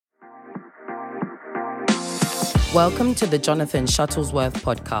Welcome to the Jonathan Shuttlesworth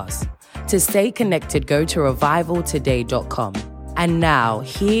podcast. To stay connected, go to revivaltoday.com. And now,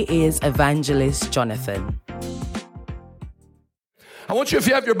 here is Evangelist Jonathan. I want you, if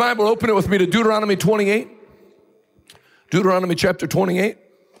you have your Bible, open it with me to Deuteronomy 28. Deuteronomy chapter 28.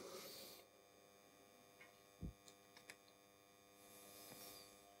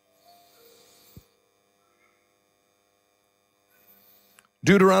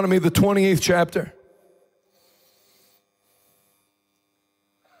 Deuteronomy, the 28th chapter.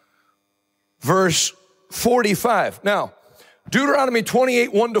 Verse 45. Now, Deuteronomy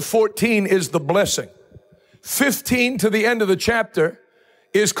 28, 1 to 14 is the blessing. 15 to the end of the chapter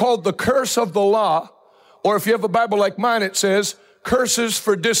is called the curse of the law, or if you have a Bible like mine, it says curses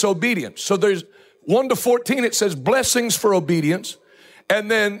for disobedience. So there's 1 to 14, it says blessings for obedience,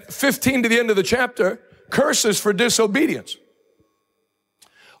 and then 15 to the end of the chapter, curses for disobedience.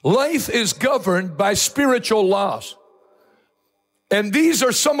 Life is governed by spiritual laws. And these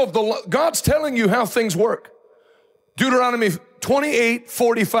are some of the, God's telling you how things work. Deuteronomy 28,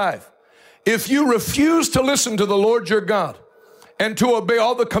 45. If you refuse to listen to the Lord your God and to obey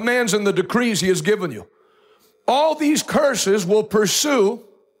all the commands and the decrees he has given you, all these curses will pursue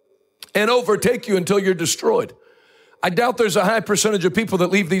and overtake you until you're destroyed. I doubt there's a high percentage of people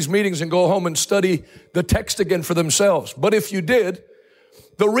that leave these meetings and go home and study the text again for themselves. But if you did,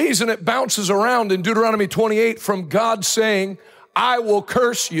 the reason it bounces around in Deuteronomy 28 from God saying, I will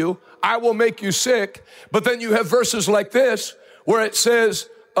curse you, I will make you sick. But then you have verses like this where it says,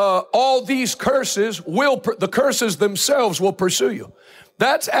 all these curses the curses themselves will pursue you.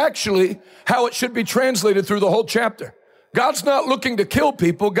 That's actually how it should be translated through the whole chapter. God's not looking to kill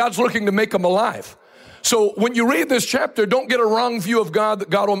people, God's looking to make them alive. So when you read this chapter, don't get a wrong view of God, that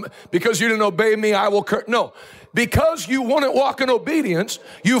God will, because you didn't obey me, I will curse. No, because you wouldn't walk in obedience,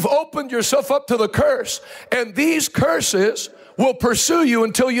 you've opened yourself up to the curse, and these curses will pursue you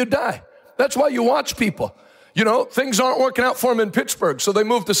until you die. That's why you watch people. You know, things aren't working out for them in Pittsburgh, so they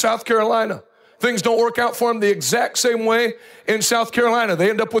move to South Carolina. Things don't work out for them the exact same way in South Carolina. They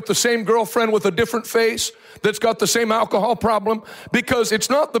end up with the same girlfriend with a different face that's got the same alcohol problem, because it's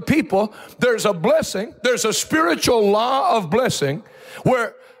not the people. There's a blessing. There's a spiritual law of blessing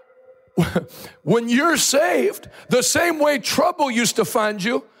where when you're saved, the same way trouble used to find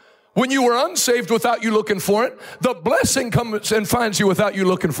you when you were unsaved without you looking for it, the blessing comes and finds you without you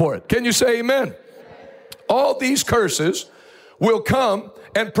looking for it. Can you say amen? All these curses will come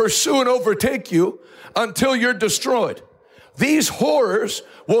and pursue and overtake you until you're destroyed. These horrors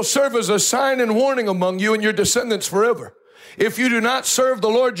will serve as a sign and warning among you and your descendants forever. If you do not serve the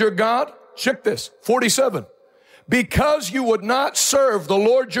Lord your God, check this, 47. Because you would not serve the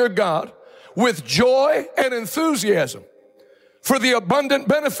Lord your God with joy and enthusiasm for the abundant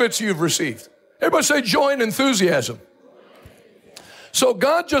benefits you've received. Everybody say joy and enthusiasm. So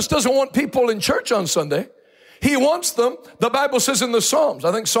God just doesn't want people in church on Sunday. He wants them, the Bible says in the Psalms,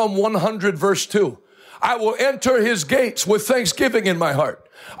 I think Psalm 100 verse 2, I will enter his gates with thanksgiving in my heart.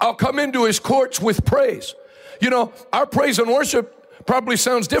 I'll come into his courts with praise. You know, our praise and worship probably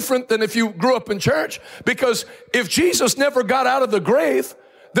sounds different than if you grew up in church, because if Jesus never got out of the grave,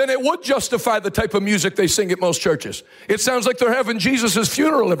 then it would justify the type of music they sing at most churches. It sounds like they're having Jesus'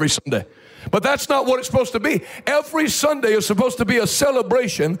 funeral every Sunday. But that's not what it's supposed to be. Every Sunday is supposed to be a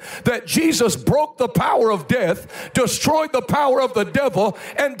celebration that Jesus broke the power of death, destroyed the power of the devil,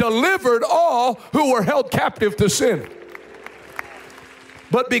 and delivered all who were held captive to sin.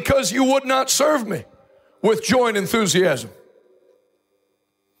 But because you would not serve me with joy and enthusiasm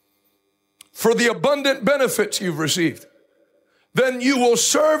for the abundant benefits you've received, then you will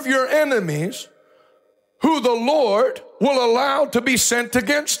serve your enemies who the Lord will allow to be sent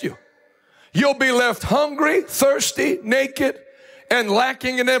against you. You'll be left hungry, thirsty, naked, and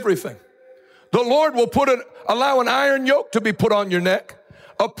lacking in everything. The Lord will allow an iron yoke to be put on your neck,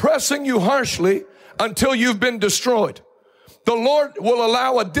 oppressing you harshly until you've been destroyed. The Lord will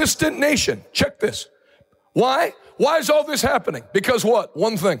allow a distant nation. Check this. Why? Why is all this happening? Because what?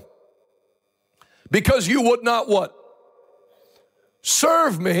 One thing. Because you would not what?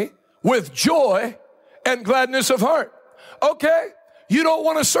 Serve me with joy and gladness of heart. Okay, you don't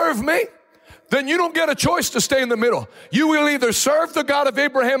want to serve me? Then you don't get a choice to stay in the middle. You will either serve the God of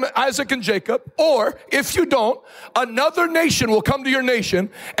Abraham, Isaac, and Jacob, or if you don't, another nation will come to your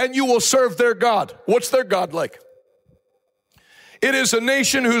nation and you will serve their God. What's their God like? It is a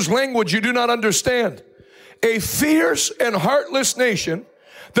nation whose language you do not understand. A fierce and heartless nation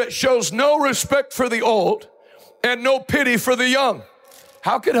that shows no respect for the old and no pity for the young.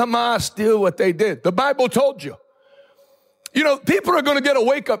 How could Hamas do what they did? The Bible told you. You know, people are going to get a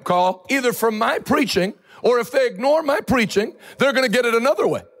wake-up call either from my preaching or if they ignore my preaching, they're going to get it another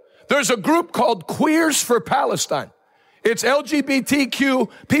way. There's a group called Queers for Palestine. It's LGBTQ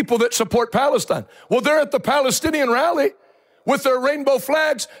people that support Palestine. Well, they're at the Palestinian rally with their rainbow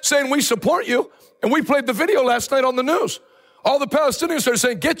flags saying, we support you. And we played the video last night on the news. All the Palestinians are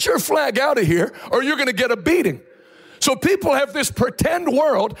saying, get your flag out of here or you're going to get a beating. So people have this pretend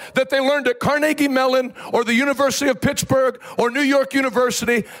world that they learned at Carnegie Mellon or the University of Pittsburgh or New York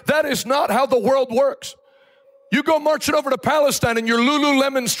University. That is not how the world works. You go marching over to Palestine in your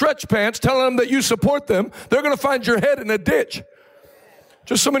Lululemon stretch pants, telling them that you support them, they're going to find your head in a ditch.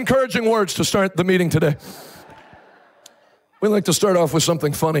 Just some encouraging words to start the meeting today. We like to start off with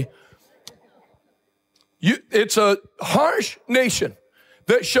something funny. It's a harsh nation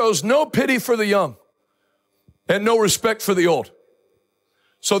that shows no pity for the young and no respect for the old.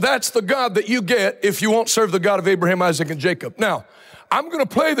 So that's the God that you get if you won't serve the God of Abraham, Isaac, and Jacob. Now, I'm going to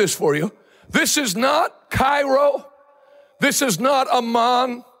play this for you. This is not Cairo. This is not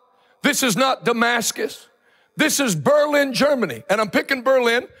Amman. This is not Damascus. This is Berlin, Germany. And I'm picking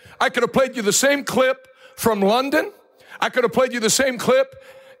Berlin. I could have played you the same clip from London. I could have played you the same clip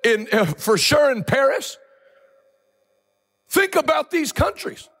for sure in Paris. Think about these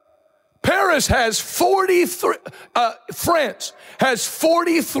countries. Paris has France has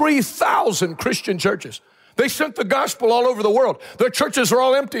 43,000 Christian churches. They sent the gospel all over the world. Their churches are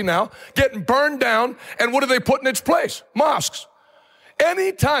all empty now, getting burned down. And what do they put in its place? Mosques.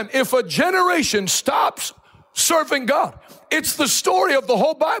 Anytime, if a generation stops serving God, it's the story of the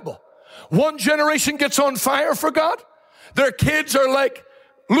whole Bible. One generation gets on fire for God. Their kids are like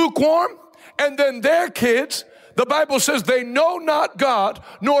lukewarm. And then their kids, the Bible says they know not God,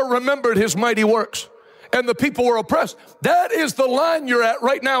 nor remembered his mighty works. And the people were oppressed. That is the line you're at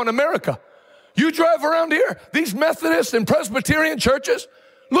right now in America. You drive around here, these Methodist and Presbyterian churches,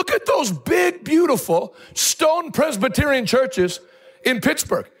 look at those big, beautiful stone Presbyterian churches in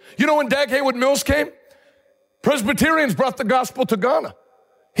Pittsburgh. You know when Dag Haywood Mills came? Presbyterians brought the gospel to Ghana.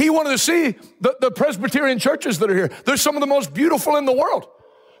 He wanted to see the Presbyterian churches that are here. They're some of the most beautiful in the world.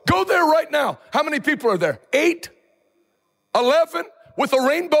 Go there right now. How many people are there? 8? 11? With a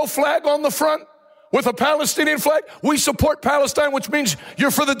rainbow flag on the front? With a Palestinian flag? We support Palestine, which means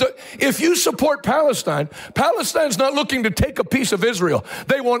you're for the... If you support Palestine, Palestine's not looking to take a piece of Israel.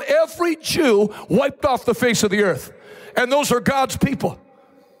 They want every Jew wiped off the face of the earth. And those are God's people.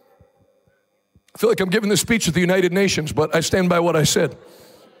 I feel like I'm giving this speech at the United Nations, but I stand by what I said.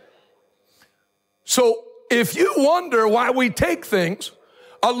 So if you wonder why we take things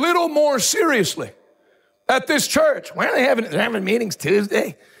a little more seriously at this church, why are they're having meetings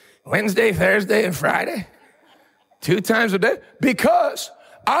Tuesday, Wednesday, Thursday, and Friday? 2 times a day? Because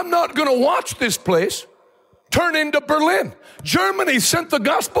I'm not going to watch this place turn into Berlin. Germany sent the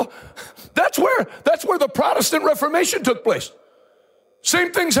gospel. That's where the Protestant Reformation took place.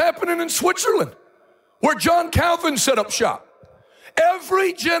 Same thing's happening in Switzerland, where John Calvin set up shop.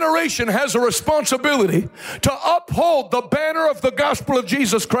 Every generation has a responsibility to uphold the banner of the gospel of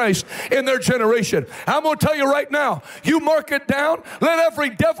Jesus Christ in their generation. I'm going to tell you right now, you mark it down, let every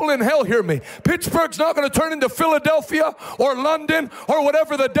devil in hell hear me. Pittsburgh's not going to turn into Philadelphia or London or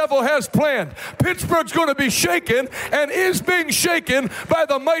whatever the devil has planned. Pittsburgh's going to be shaken and is being shaken by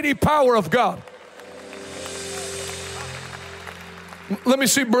the mighty power of God. Let me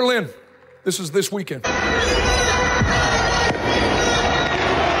see Berlin. This is this weekend.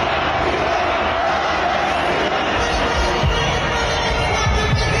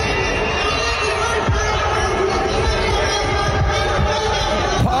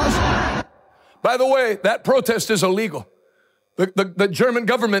 By the way, that protest is illegal. The German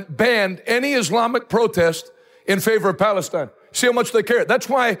government banned any Islamic protest in favor of Palestine. See how much they care. That's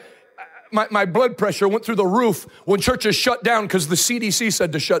why my blood pressure went through the roof when churches shut down because the CDC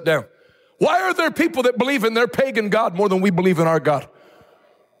said to shut down. Why are there people that believe in their pagan God more than we believe in our God?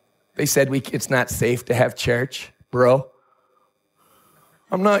 They said it's not safe to have church, bro.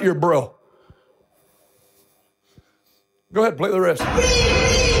 I'm not your bro. Go ahead, play the rest.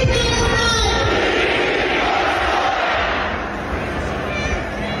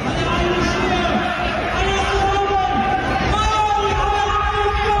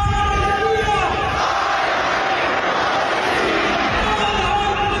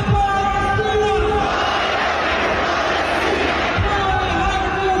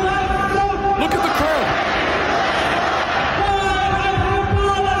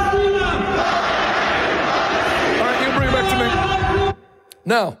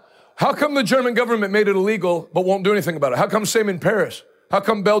 Now, how come the German government made it illegal but won't do anything about it? How come same in Paris? How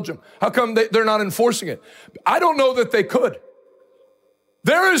come Belgium? How come they're not enforcing it? I don't know that they could.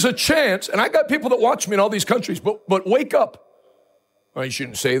 There is a chance, and I got people that watch me in all these countries, but wake up. Well, you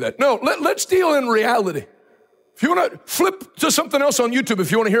shouldn't say that. No, let's deal in reality. If you want to flip to something else on YouTube,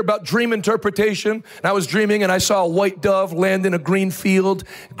 if you want to hear about dream interpretation, and I was dreaming and I saw a white dove land in a green field.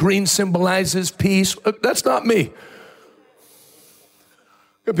 Green symbolizes peace. That's not me.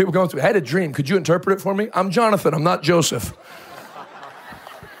 Good people going through, I had a dream. Could you interpret it for me? I'm Jonathan. I'm not Joseph.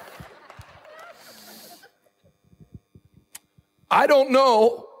 I don't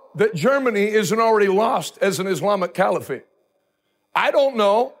know that Germany isn't already lost as an Islamic caliphate. I don't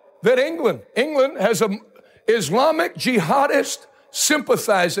know that England has an Islamic jihadist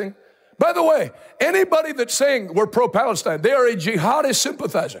sympathizing. By the way, anybody that's saying we're pro-Palestine, they are a jihadist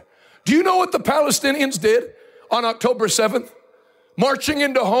sympathizer. Do you know what the Palestinians did on October 7th? Marching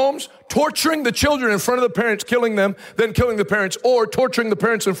into homes, torturing the children in front of the parents, killing them, then killing the parents, or torturing the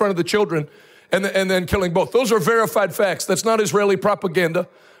parents in front of the children, and then killing both. Those are verified facts. That's not Israeli propaganda.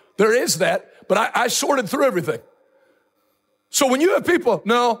 There is that, but I sorted through everything. So when you have people,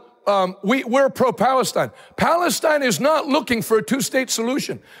 we're pro-Palestine. Palestine is not looking for a two-state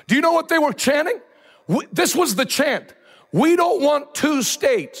solution. Do you know what they were chanting? This was the chant. We don't want two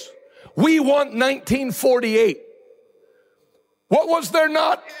states. We want 1948. What was there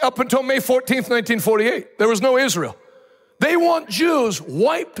not up until May 14th, 1948? There was no Israel. They want Jews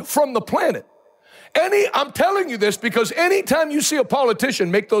wiped from the planet. I'm telling you this because anytime you see a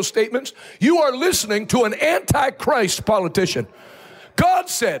politician make those statements, you are listening to an antichrist politician. God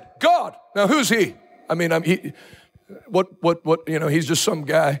said, God, now who's he? I mean, he's just some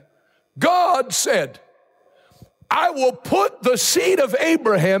guy. God said, I will put the seed of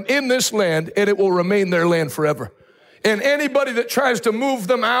Abraham in this land and it will remain their land forever. And anybody that tries to move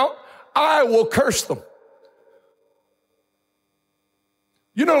them out, I will curse them.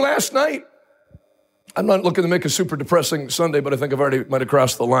 You know, last night, I'm not looking to make a super depressing Sunday, but I think I've already might have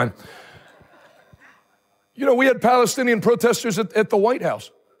crossed the line. You know, we had Palestinian protesters at the White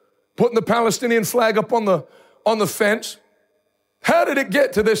House, putting the Palestinian flag up on the fence. How did it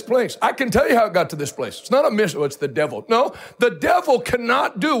get to this place? I can tell you how it got to this place. It's not a mystery. It's the devil. No, the devil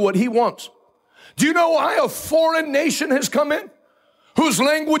cannot do what he wants. Do you know why a foreign nation has come in? Whose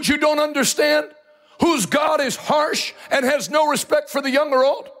language you don't understand? Whose God is harsh and has no respect for the young or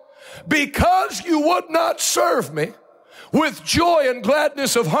old? Because you would not serve me with joy and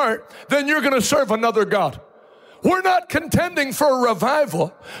gladness of heart, then you're going to serve another God. We're not contending for a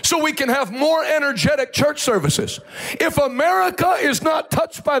revival so we can have more energetic church services. If America is not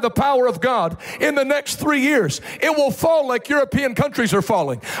touched by the power of God in the next 3 years, it will fall like European countries are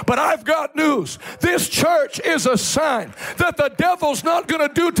falling. But I've got news. This church is a sign that the devil's not going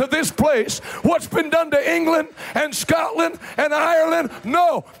to do to this place what's been done to England and Scotland and Ireland.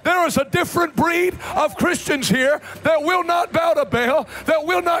 No, there is a different breed of Christians here that will not bow to Baal, that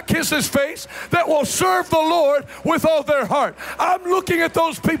will not kiss his face, that will serve the Lord with all their heart. I'm looking at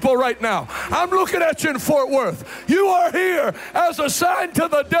those people right now. I'm looking at you in Fort Worth. You are here as a sign to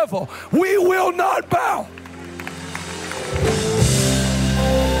the devil. We will not bow.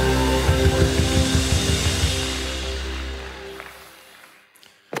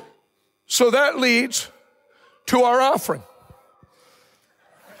 So that leads to our offering.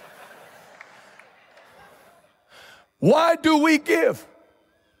 Why do we give?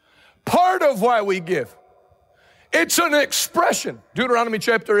 Part of why we give. It's an expression. Deuteronomy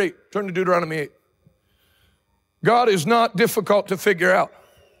chapter 8. Turn to Deuteronomy 8. God is not difficult to figure out.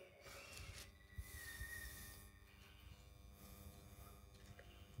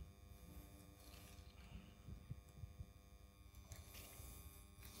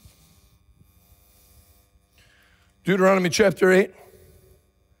 Deuteronomy chapter 8.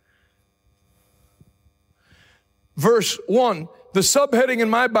 Verse 1. The subheading in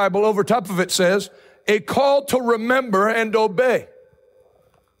my Bible over top of it says, a call to remember and obey.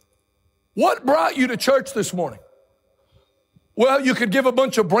 What brought you to church this morning? Well, you could give a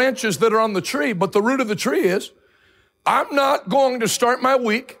bunch of branches that are on the tree, but the root of the tree is, I'm not going to start my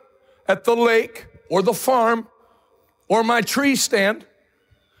week at the lake or the farm or my tree stand.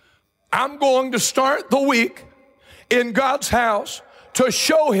 I'm going to start the week in God's house to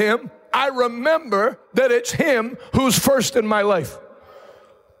show him I remember that it's him who's first in my life.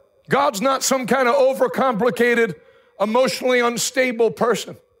 God's not some kind of overcomplicated, emotionally unstable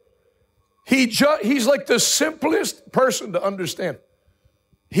person. He's like the simplest person to understand.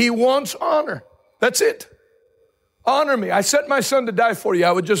 He wants honor. That's it. Honor me. I sent my son to die for you.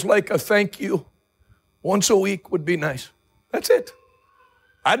 I would just like a thank you. Once a week would be nice. That's it.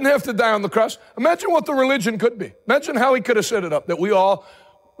 I didn't have to die on the cross. Imagine what the religion could be. Imagine how he could have set it up, that we all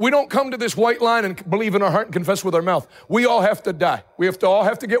we don't come to this white line and believe in our heart and confess with our mouth. We all have to die. We all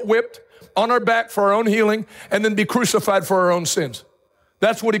have to get whipped on our back for our own healing and then be crucified for our own sins.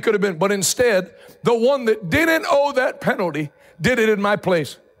 That's what he could have been. But instead, the one that didn't owe that penalty did it in my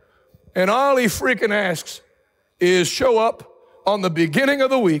place. And all he freaking asks is show up on the beginning of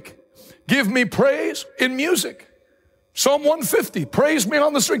the week, give me praise in music. Psalm 150, praise me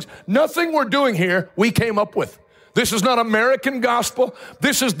on the strings. Nothing we're doing here we came up with. This is not American gospel.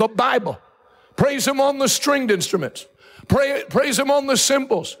 This is the Bible. Praise him on the stringed instruments. Praise him on the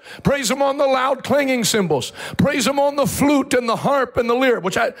cymbals. Praise him on the loud clanging cymbals. Praise him on the flute and the harp and the lyre,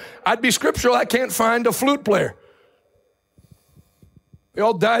 which I'd be scriptural. I can't find a flute player. They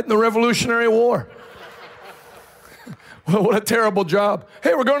all died in the Revolutionary War. Well, what a terrible job.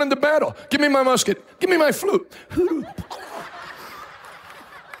 Hey, we're going into battle. Give me my musket. Give me my flute.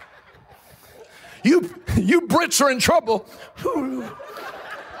 You Brits are in trouble.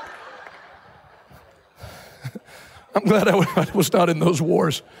 I'm glad I was not in those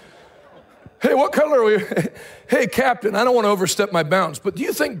wars. Hey, what color are we? Hey, Captain, I don't want to overstep my bounds, but do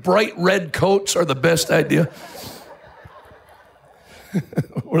you think bright red coats are the best idea?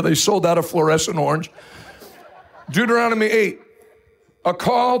 Or they sold out of fluorescent orange? Deuteronomy 8, a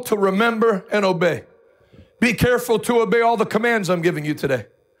call to remember and obey. Be careful to obey all the commands I'm giving you today.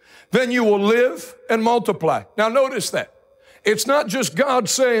 Then you will live and multiply. Now notice that. It's not just God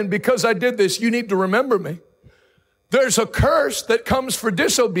saying, because I did this, you need to remember me. There's a curse that comes for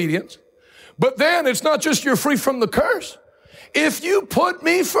disobedience. But then it's not just you're free from the curse. If you put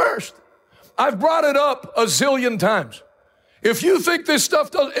me first, I've brought it up a zillion times. If you think this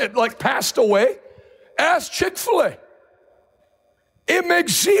stuff passed away, ask Chick-fil-A. It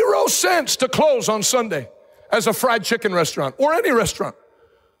makes 0 sense to close on Sunday as a fried chicken restaurant or any restaurant.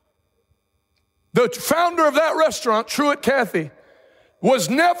 The founder of that restaurant, Truett Cathy, was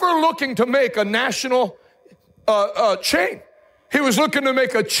never looking to make a national chain. He was looking to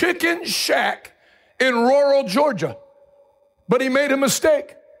make a chicken shack in rural Georgia. But he made a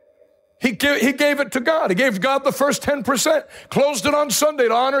mistake. He gave it to God. He gave God the first 10%, closed it on Sunday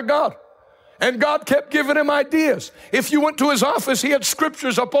to honor God. And God kept giving him ideas. If you went to his office, he had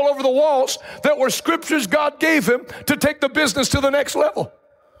scriptures up all over the walls that were scriptures God gave him to take the business to the next level.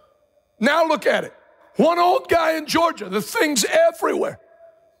 Now look at it. One old guy in Georgia, the thing's everywhere.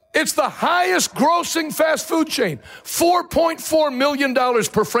 It's the highest grossing fast food chain, $4.4 million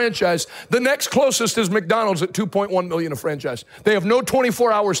per franchise. The next closest is McDonald's at $2.1 million a franchise. They have no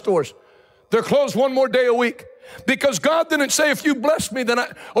 24-hour stores. They're closed one more day a week. Because God didn't say, if you bless me,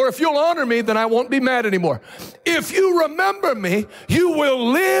 or if you'll honor me, then I won't be mad anymore. If you remember me, you will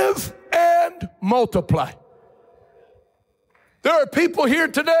live and multiply. There are people here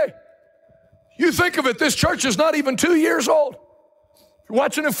today. You think of it, this church is not even 2 years old. If you're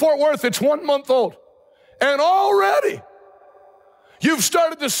watching in Fort Worth, it's 1 month old. And already, you've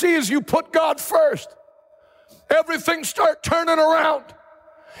started to see as you put God first, everything start turning around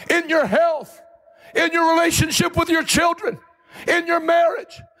in your health, in your relationship with your children, in your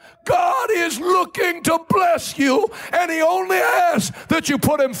marriage. God is looking to bless you, and he only asks that you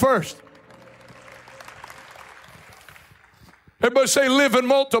put him first. Everybody say, live and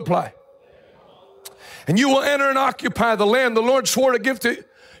multiply. And you will enter and occupy the land the Lord swore to give to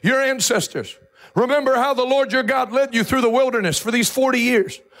your ancestors. Remember how the Lord your God led you through the wilderness for these 40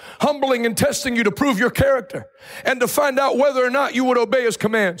 years, humbling and testing you to prove your character and to find out whether or not you would obey his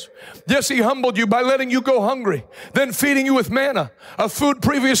commands. Yes, he humbled you by letting you go hungry, then feeding you with manna, a food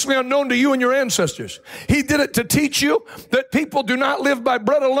previously unknown to you and your ancestors. He did it to teach you that people do not live by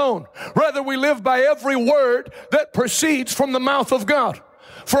bread alone. Rather, we live by every word that proceeds from the mouth of God.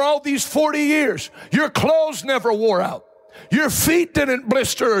 For all these 40 years, your clothes never wore out. Your feet didn't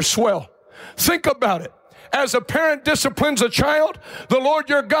blister or swell. Think about it. As a parent disciplines a child, the Lord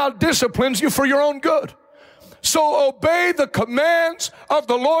your God disciplines you for your own good. So obey the commands of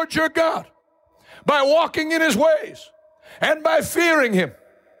the Lord your God by walking in his ways and by fearing him.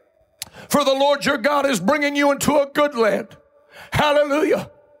 For the Lord your God is bringing you into a good land. Hallelujah.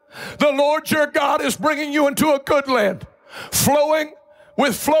 The Lord your God is bringing you into a good land,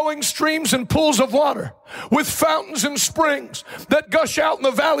 with flowing streams and pools of water, with fountains and springs that gush out in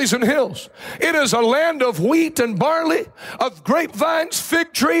the valleys and hills. It is a land of wheat and barley, of grapevines,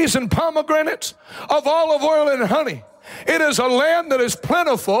 fig trees, and pomegranates, of olive oil and honey. It is a land that is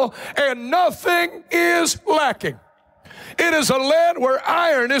plentiful and nothing is lacking. It is a land where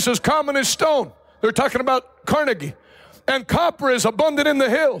iron is as common as stone. They're talking about Carnegie. And copper is abundant in the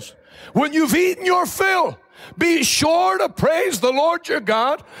hills. When you've eaten your fill, be sure to praise the Lord your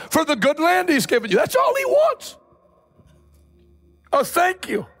God for the good land he's given you. That's all he wants. A thank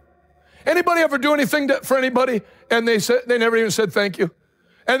you. Anybody ever do anything for anybody and they never even said thank you?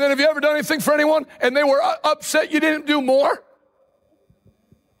 And then have you ever done anything for anyone and they were upset you didn't do more?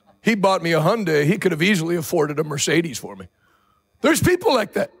 He bought me a Hyundai. He could have easily afforded a Mercedes for me. There's people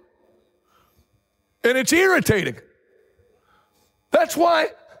like that. And it's irritating. That's why,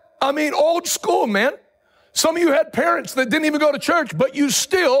 old school, man. Some of you had parents that didn't even go to church, but you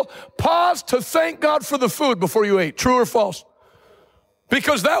still paused to thank God for the food before you ate. True or false?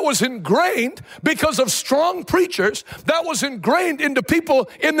 Because that was ingrained, because of strong preachers, that was ingrained into people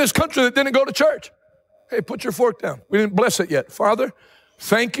in this country that didn't go to church. Hey, put your fork down. We didn't bless it yet. Father,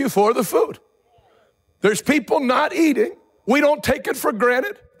 thank you for the food. There's people not eating. We don't take it for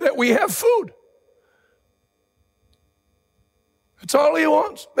granted that we have food. That's all he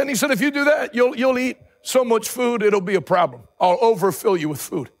wants. Then he said, if you do that, you'll eat so much food, it'll be a problem. I'll overfill you with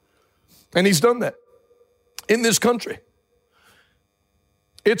food. And he's done that in this country.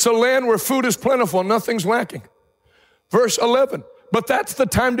 It's a land where food is plentiful, nothing's lacking. Verse 11, but that's the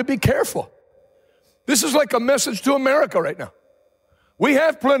time to be careful. This is like a message to America right now. We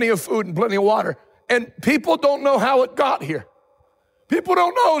have plenty of food and plenty of water, and people don't know how it got here. People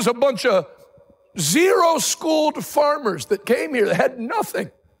don't know it's a bunch of zero-schooled farmers that came here that had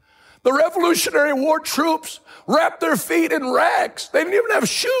nothing. The Revolutionary War troops wrapped their feet in rags. They didn't even have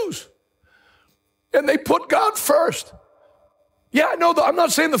shoes. And they put God first. Yeah, I know. I'm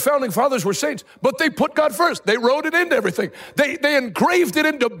not saying the founding fathers were saints, but they put God first. They wrote it into everything. They engraved it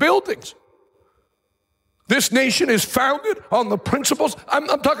into buildings. This nation is founded on the principles. I'm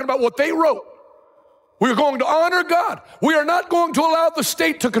talking about what they wrote. We're going to honor God. We are not going to allow the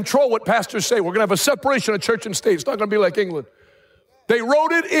state to control what pastors say. We're going to have a separation of church and state. It's not going to be like England. They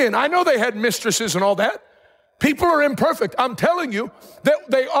wrote it in. I know they had mistresses and all that. People are imperfect. I'm telling you that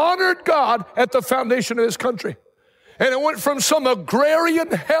they honored God at the foundation of this country. And it went from some agrarian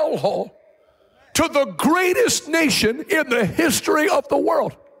hellhole to the greatest nation in the history of the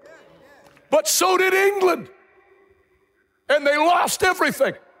world. But so did England. And they lost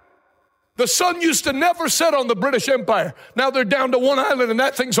everything. The sun used to never set on the British Empire. Now they're down to one island and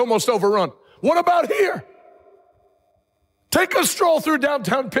that thing's almost overrun. What about here? Take a stroll through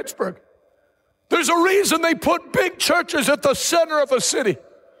downtown Pittsburgh. There's a reason they put big churches at the center of a city.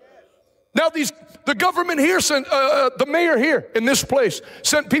 Now the government here sent, the mayor here in this place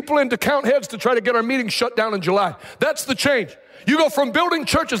sent people in to count heads to try to get our meeting shut down in July. That's the change. You go from building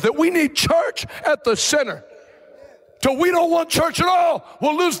churches that we need church at the center to we don't want church at all.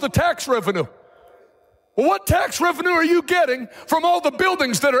 We'll lose the tax revenue. Well, what tax revenue are you getting from all the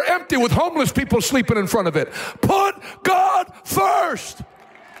buildings that are empty with homeless people sleeping in front of it? Put God first.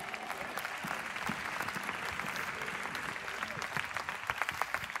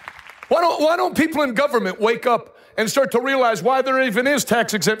 Why don't people in government wake up and start to realize why there even is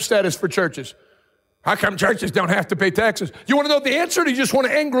tax-exempt status for churches? How come churches don't have to pay taxes? You want to know the answer, or do you just want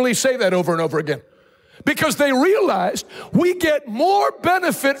to angrily say that over and over again? Because they realized we get more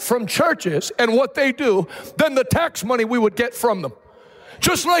benefit from churches and what they do than the tax money we would get from them.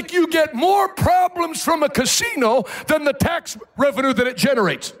 Just like you get more problems from a casino than the tax revenue that it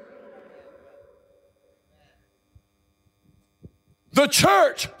generates. The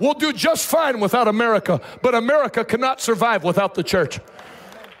church will do just fine without America, but America cannot survive without the church.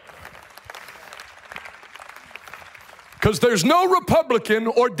 Because there's no Republican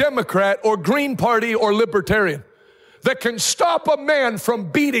or Democrat or Green Party or Libertarian that can stop a man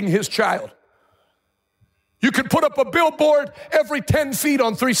from beating his child. You can put up a billboard every 10 feet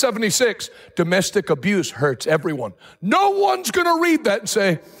on 376. Domestic abuse hurts everyone. No one's going to read that and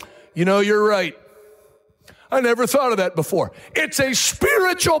say, you know, you're right. I never thought of that before. It's a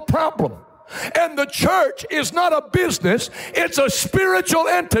spiritual problem. And the church is not a business. It's a spiritual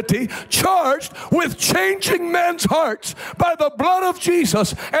entity charged with changing men's hearts by the blood of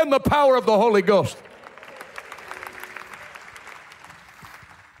Jesus and the power of the Holy Ghost.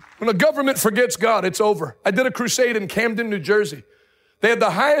 When the government forgets God, it's over. I did a crusade in Camden, New Jersey. They had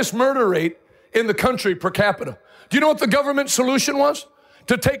the highest murder rate in the country per capita. Do you know what the government solution was?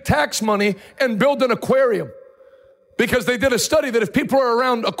 To take tax money and build an aquarium. Because they did a study that if people are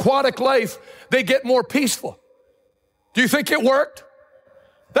around aquatic life, they get more peaceful. Do you think it worked?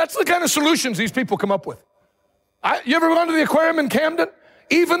 That's the kind of solutions these people come up with. You ever gone to the aquarium in Camden?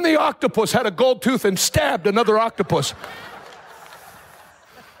 Even the octopus had a gold tooth and stabbed another octopus.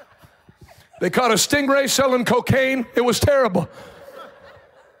 They caught a stingray selling cocaine. It was terrible.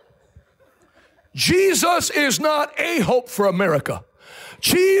 Jesus is not a hope for America.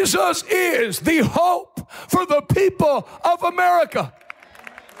 Jesus is the hope for the people of America.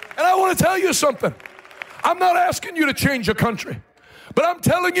 And I want to tell you something. I'm not asking you to change a country. But I'm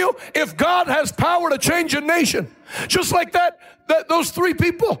telling you, if God has power to change a nation, just like those three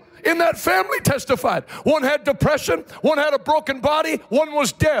people in that family testified. One had depression, one had a broken body, one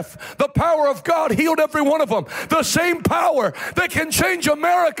was deaf. The power of God healed every one of them. The same power that can change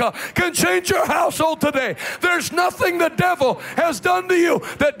America can change your household today. There's nothing the devil has done to you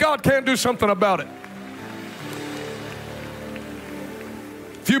that God can't do something about it.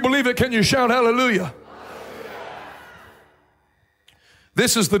 If you believe it, can you shout hallelujah?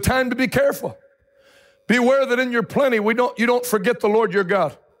 This is the time to be careful. Beware that in your plenty you don't forget the Lord your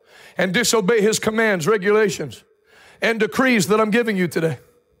God and disobey his commands, regulations, and decrees that I'm giving you today.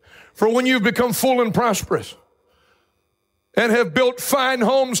 For when you've become full and prosperous and have built fine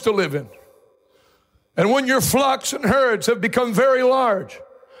homes to live in, and when your flocks and herds have become very large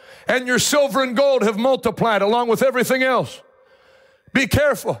and your silver and gold have multiplied along with everything else, be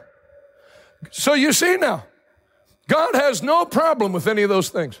careful. So you see now, God has no problem with any of those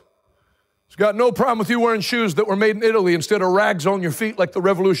things. He's got no problem with you wearing shoes that were made in Italy instead of rags on your feet like the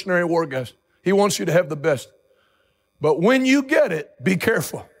Revolutionary War guys. He wants you to have the best. But when you get it, be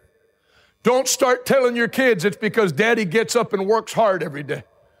careful. Don't start telling your kids it's because daddy gets up and works hard every day.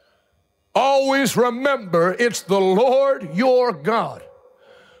 Always remember it's the Lord your God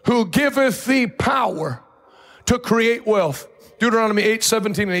who giveth thee power to create wealth. Deuteronomy 8,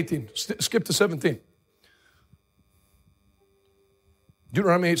 17 and 18. Skip to 17.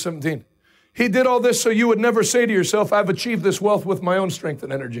 Deuteronomy 8, 17. He did all this so you would never say to yourself, I've achieved this wealth with my own strength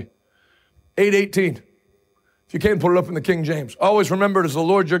and energy. 8, 18. If you can't put it up in the King James. Always remember it is the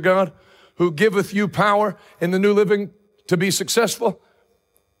Lord your God who giveth you power in the New Living to be successful.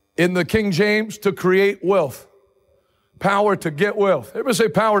 In the King James, to create wealth. Power to get wealth. Everybody say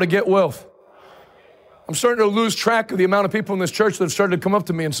power to get wealth. I'm starting to lose track of the amount of people in this church that have started to come up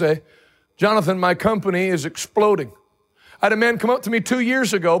to me and say, Jonathan, my company is exploding. I had a man come up to me 2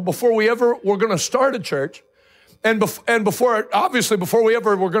 years ago before we ever were going to start a church. And before we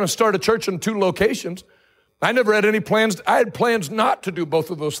ever were going to start a church in 2 locations, I never had any plans. I had plans not to do both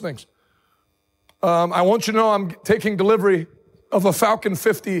of those things. I want you to know I'm taking delivery of a Falcon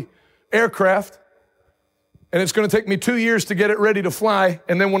 50 aircraft. And it's going to take me 2 years to get it ready to fly.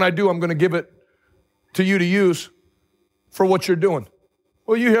 And then when I do, I'm going to give it to you to use for what you're doing.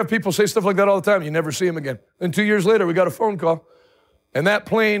 Well, you have people say stuff like that all the time. You never see them again. And 2 years later, we got a phone call. And that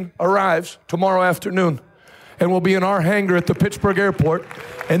plane arrives tomorrow afternoon and will be in our hangar at the Pittsburgh airport.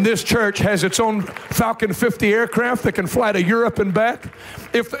 And this church has its own Falcon 50 aircraft that can fly to Europe and back.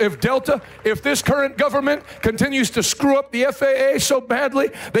 If this current government continues to screw up the FAA so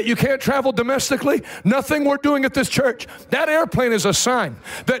badly that you can't travel domestically, nothing we're doing at this church, that airplane is a sign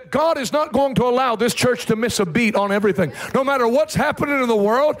that God is not going to allow this church to miss a beat on everything. No matter what's happening in the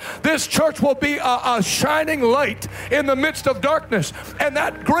world, this church will be a shining light in the midst of darkness. And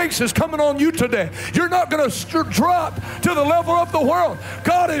that grace is coming on you today. You're not going to drop to the level of the world.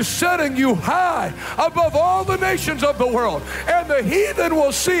 God is setting you high above all the nations of the world. And the heathen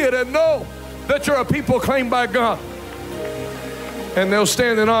will see it and know that you're a people claimed by God. And they'll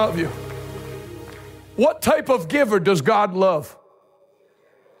stand in awe of you. What type of giver does God love?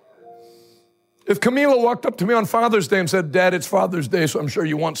 If Camila walked up to me on Father's Day and said, Dad, it's Father's Day, so I'm sure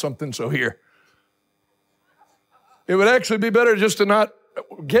you want something, so here. It would actually be better just to not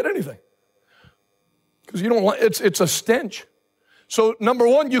get anything. Because you don't want, it's a stench. So number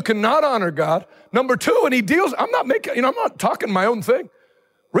one, you cannot honor God. Number two, and he deals, I'm not talking my own thing.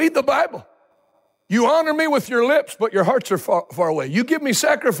 Read the Bible. You honor me with your lips, but your hearts are far away. You give me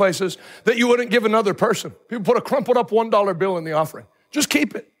sacrifices that you wouldn't give another person. People put a crumpled up $1 bill in the offering. Just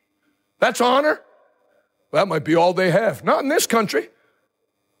keep it. That's honor. That might be all they have. Not in this country.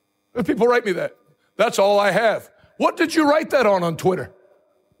 If people write me that. That's all I have. What did you write that on Twitter?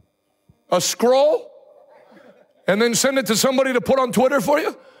 A scroll? And then send it to somebody to put on Twitter for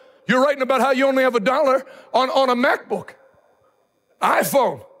you? You're writing about how you only have $1 on a MacBook.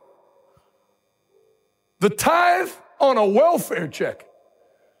 iPhone. The tithe on a welfare check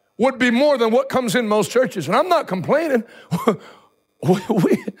would be more than what comes in most churches. And I'm not complaining.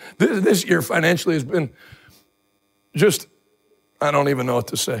 This year financially has been just, I don't even know what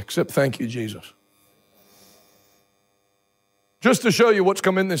to say, except thank you, Jesus. Just to show you what's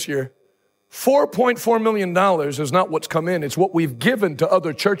come in this year, $4.4 million is not what's come in. It's what we've given to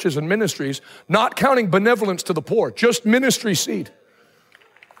other churches and ministries, not counting benevolence to the poor, just ministry seed.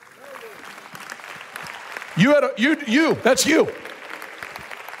 That's you.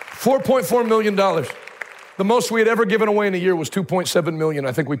 $4.4 million. The most we had ever given away in a year was $2.7 million.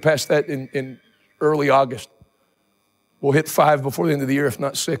 I think we passed that in early August. We'll hit 5 before the end of the year, if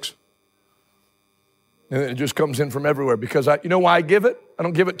not 6. And it just comes in from everywhere because you know why I give it? I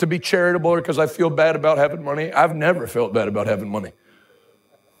don't give it to be charitable or because I feel bad about having money. I've never felt bad about having money.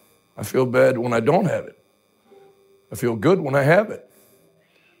 I feel bad when I don't have it. I feel good when I have it.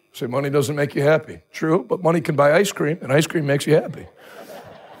 Say money doesn't make you happy. True, but money can buy ice cream, and ice cream makes you happy.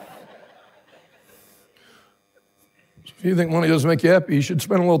 So if you think money doesn't make you happy, you should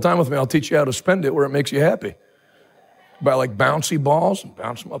spend a little time with me. I'll teach you how to spend it where it makes you happy. Buy like bouncy balls and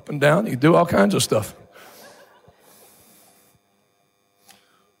bounce them up and down. You do all kinds of stuff.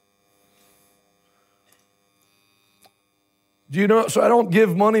 Do you know, so I don't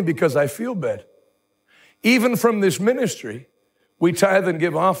give money because I feel bad. Even from this ministry, we tithe and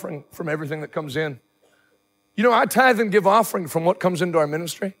give offering from everything that comes in. You know, I tithe and give offering from what comes into our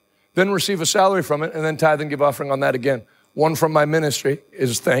ministry, then receive a salary from it, and then tithe and give offering on that again. One from my ministry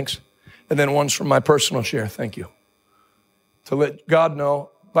is thanks, and then one's from my personal share, thank you. To let God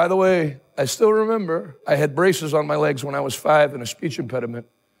know, by the way, I still remember I had braces on my legs when I was 5 and a speech impediment,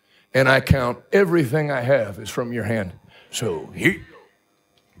 and I count everything I have is from your hand. So here you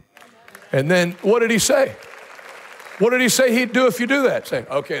go. And then what did he say? What did he say he'd do if you do that? Say,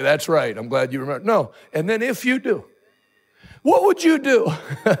 okay, that's right. I'm glad you remember. No. And then if you do, what would you do?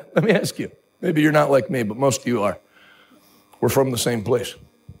 Let me ask you. Maybe you're not like me, but most of you are. We're from the same place.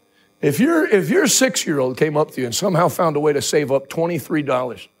 If your 6-year-old came up to you and somehow found a way to save up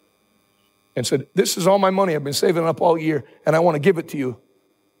 $23 and said, this is all my money I've been saving up all year and I want to give it to you,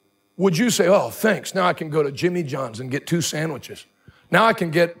 would you say, oh, thanks, now I can go to Jimmy John's and get 2 sandwiches. Now I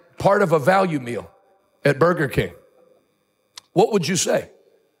can get part of a value meal at Burger King. What would you say?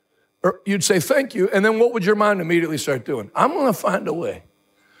 Or you'd say, thank you, and then what would your mind immediately start doing? I'm going to find a way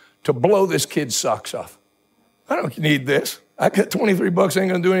to blow this kid's socks off. I don't need this. I got $23, ain't going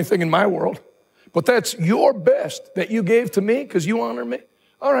to do anything in my world. But that's your best that you gave to me because you honor me.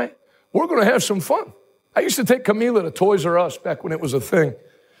 All right, we're going to have some fun. I used to take Camila to Toys R Us back when it was a thing,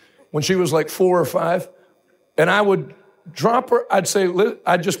 when she was like 4 or 5, and I would drop her. I'd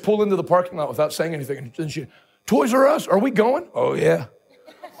just pull into the parking lot without saying anything, and then she'd, Toys R Us, are we going? Oh, yeah.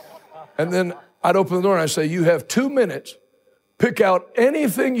 And then I'd open the door and I'd say, you have 2 minutes. Pick out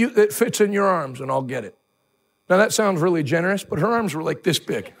anything that fits in your arms and I'll get it. Now that sounds really generous, but her arms were like this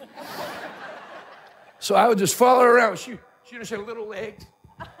big. So I would just follow her around. She just had little legs.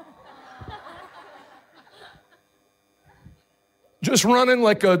 Just running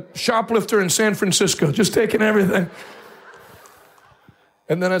like a shoplifter in San Francisco, just taking everything.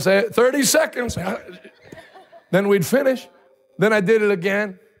 And then I'd say, 30 seconds. Then we'd finish. Then I did it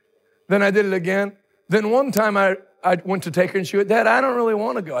again. Then I did it again. Then one time I went to take her and she went, Dad, I don't really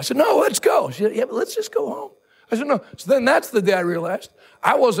want to go. I said, no, let's go. She said, yeah, but let's just go home. I said, no. So then that's the day I realized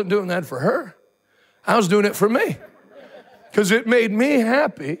I wasn't doing that for her. I was doing it for me. Because it made me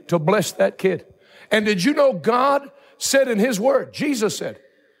happy to bless that kid. And did you know God said in his word, Jesus said,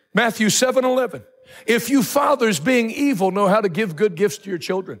 Matthew 7:11, if you fathers being evil know how to give good gifts to your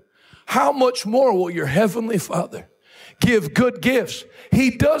children, how much more will your heavenly Father give good gifts?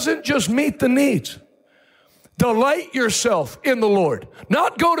 He doesn't just meet the needs. Delight yourself in the Lord.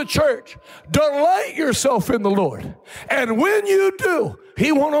 Not go to church. Delight yourself in the Lord. And when you do,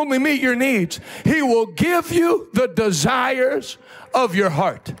 he won't only meet your needs, he will give you the desires of your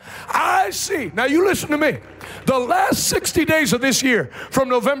heart. I see. Now you listen to me. The last 60 days of this year, from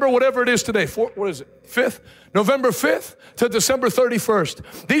November, whatever it is today, 5th? November 5th to December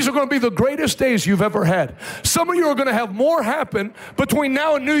 31st. These are going to be the greatest days you've ever had. Some of you are going to have more happen between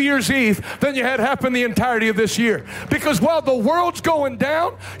now and New Year's Eve than you had happen the entirety of this year. Because while the world's going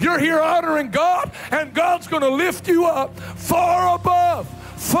down, you're here honoring God, and God's going to lift you up far above,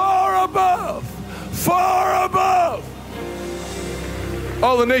 far above, far above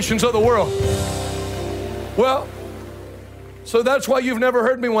all the nations of the world. Well, so that's why you've never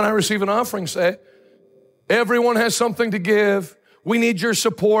heard me when I receive an offering say, everyone has something to give. We need your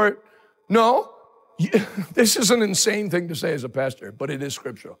support. No, this is an insane thing to say as a pastor, but it is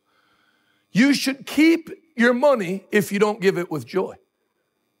scriptural. You should keep your money if you don't give it with joy.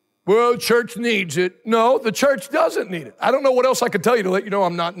 Well, church needs it. No, the church doesn't need it. I don't know what else I could tell you to let you know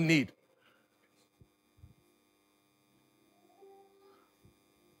I'm not in need.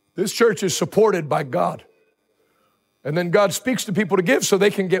 This church is supported by God. And then God speaks to people to give so they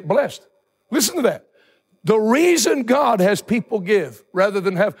can get blessed. Listen to that. The reason God has people give rather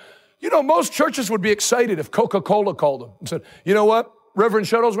than have, most churches would be excited if Coca-Cola called them and said, you know what, Reverend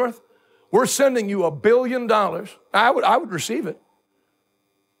Shuttlesworth, we're sending you $1 billion. I would receive it.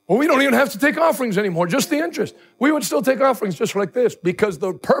 Well, we don't even have to take offerings anymore, just the interest. We would still take offerings just like this because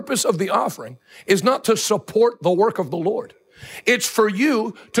the purpose of the offering is not to support the work of the Lord. It's for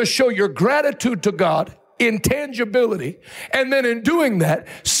you to show your gratitude to God intangibility. And then in doing that,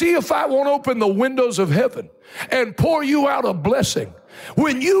 see if I won't open the windows of heaven and pour you out a blessing.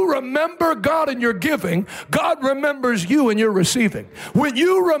 When you remember God in your giving, God remembers you in your receiving. When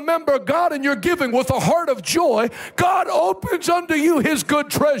you remember God in your giving with a heart of joy, God opens unto you his good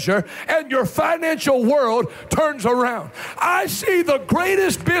treasure and your financial world turns around. I see the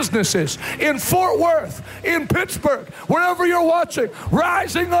greatest businesses in Fort Worth, in Pittsburgh, wherever you're watching,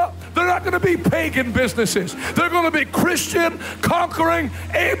 rising up. They're not going to be pagan businesses. They're going to be Christian, conquering,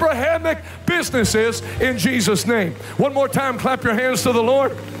 Abrahamic businesses in Jesus' name. One more time, clap your hands to the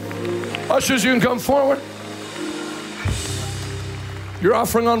Lord. Ushers, you can come forward. Your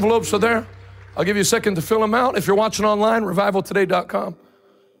offering envelopes are there. I'll give you a second to fill them out. If you're watching online, revivaltoday.com.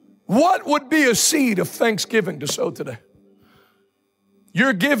 What would be a seed of thanksgiving to sow today?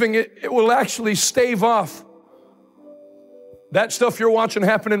 You're giving it will actually stave off that stuff you're watching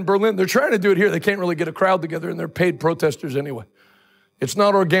happen in Berlin. They're trying to do it here. They can't really get a crowd together, and they're paid protesters anyway. It's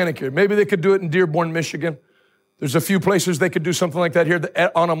not organic here. Maybe they could do it in Dearborn, Michigan. There's a few places they could do something like that here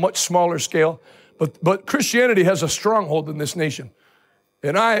on a much smaller scale. But Christianity has a stronghold in this nation.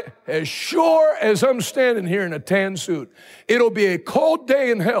 And as sure as I'm standing here in a tan suit, it'll be a cold day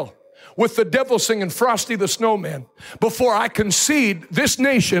in hell with the devil singing Frosty the Snowman before I concede this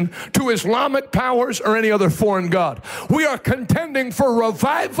nation to Islamic powers or any other foreign god. We are contending for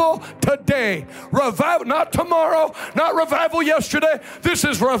revival today. Revival, not tomorrow, not revival yesterday. This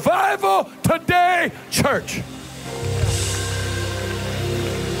is revival today, church.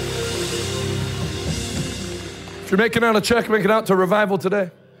 If you're making out a check, make it out to Revival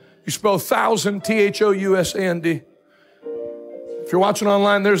Today. You spell 1,000, THOUSAND. If you're watching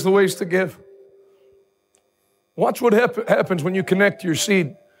online, there's the ways to give. Watch what happens when you connect your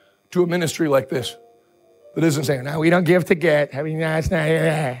seed to a ministry like this that isn't saying, no, we don't give to get. I mean, that's not,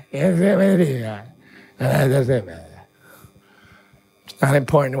 it's not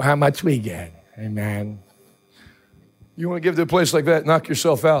important how much we get. Amen. You want to give to a place like that, knock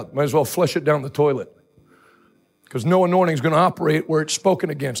yourself out. Might as well flush it down the toilet. Because no anointing is going to operate where it's spoken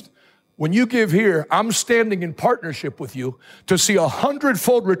against. When you give here, I'm standing in partnership with you to see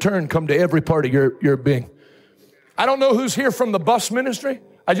 100-fold return come to every part of your being. I don't know who's here from the bus ministry.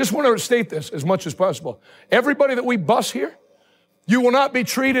 I just want to state this as much as possible. Everybody that we bus here, you will not be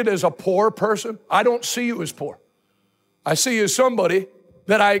treated as a poor person. I don't see you as poor. I see you as somebody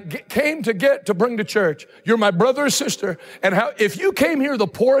that I came to bring to church. You're my brother or sister. And if you came here the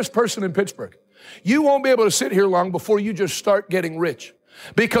poorest person in Pittsburgh, you won't be able to sit here long before you just start getting rich.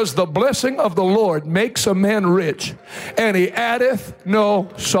 Because the blessing of the Lord makes a man rich, and he addeth no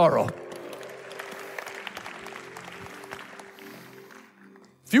sorrow.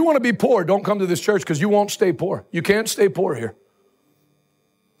 If you want to be poor, don't come to this church because you won't stay poor. You can't stay poor here.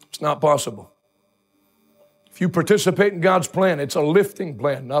 It's not possible. If you participate in God's plan, it's a lifting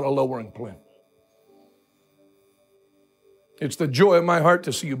plan, not a lowering plan. It's the joy of my heart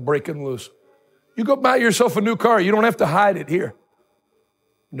to see you breaking loose. You go buy yourself a new car. You don't have to hide it here.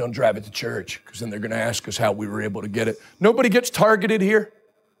 Don't drive it to church because then they're going to ask us how we were able to get it. Nobody gets targeted here.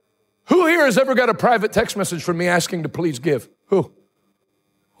 Who here has ever got a private text message from me asking to please give? Who?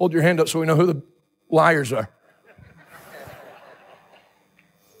 Hold your hand up so we know who the liars are.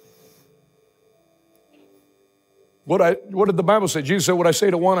 What did the Bible say? Jesus said, what I say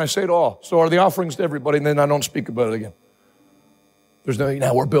to one, I say to all. So are the offerings to everybody, and then I don't speak about it again. There's no,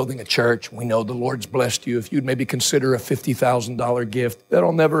 now we're building a church. We know the Lord's blessed you. If you'd maybe consider a $50,000 gift,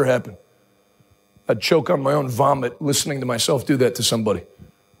 that'll never happen. I'd choke on my own vomit listening to myself do that to somebody.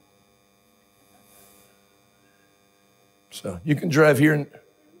 So you can drive here in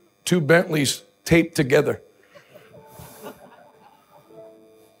 2 Bentleys taped together.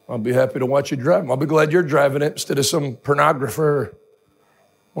 I'll be happy to watch you drive them. I'll be glad you're driving it instead of some pornographer or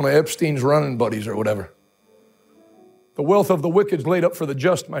one of Epstein's running buddies or whatever. The wealth of the wicked is laid up for the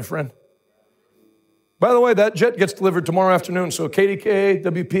just, my friend. By the way, that jet gets delivered tomorrow afternoon, so KDKA,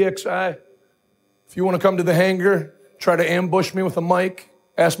 WPXI, if you want to come to the hangar, try to ambush me with a mic,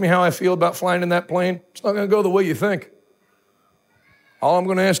 ask me how I feel about flying in that plane, it's not going to go the way you think. All I'm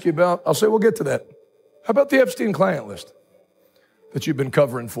going to ask you about, I'll say we'll get to that. How about the Epstein client list that you've been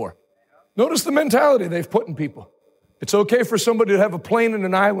covering for? Notice the mentality they've put in people. It's okay for somebody to have a plane in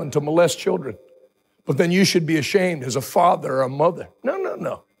an island to molest children. But then you should be ashamed as a father or a mother.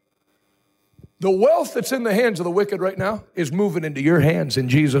 No. The wealth that's in the hands of the wicked right now is moving into your hands in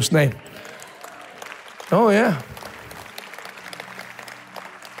Jesus' name. Oh, yeah.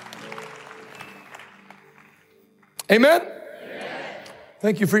 Amen?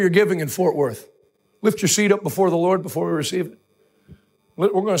 Thank you for your giving in Fort Worth. Lift your seed up before the Lord before we receive it. We're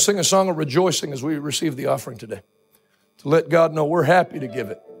going to sing a song of rejoicing as we receive the offering today, to let God know we're happy to give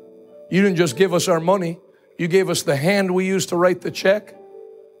it. You didn't just give us our money. You gave us the hand we use to write the check,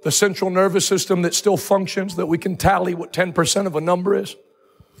 the central nervous system that still functions, that we can tally what 10% of a number is,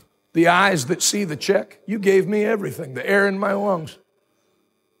 the eyes that see the check. You gave me everything, the air in my lungs.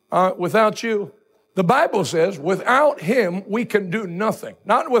 Without you, the Bible says, without him, we can do nothing.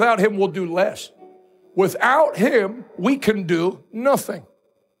 Not without him, we'll do less. Without him, we can do nothing.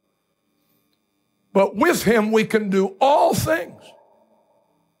 But with him, we can do all things.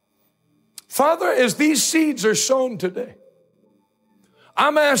 Father, as these seeds are sown today,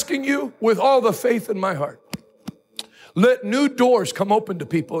 I'm asking you with all the faith in my heart, let new doors come open to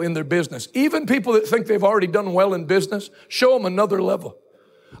people in their business. Even people that think they've already done well in business, show them another level.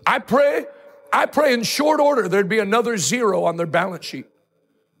 I pray in short order there'd be another zero on their balance sheet.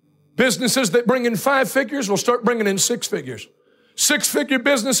 Businesses that bring in 5 figures will start bringing in 6 figures. 6-figure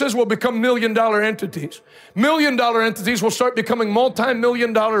businesses will become $1 million entities. $1 million entities will start becoming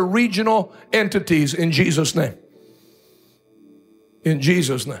multi-million-dollar regional entities in Jesus' name. In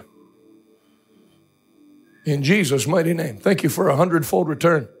Jesus' name. In Jesus' mighty name. Thank you for a 100-fold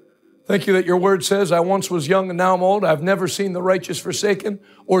return. Thank you that your word says, I once was young and now I'm old. I've never seen the righteous forsaken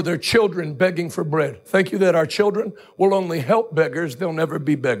or their children begging for bread. Thank you that our children will only help beggars. They'll never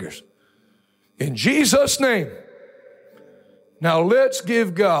be beggars. In Jesus' name. Now let's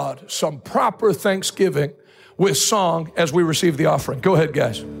give God some proper thanksgiving with song as we receive the offering. Go ahead,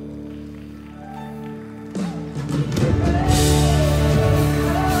 guys.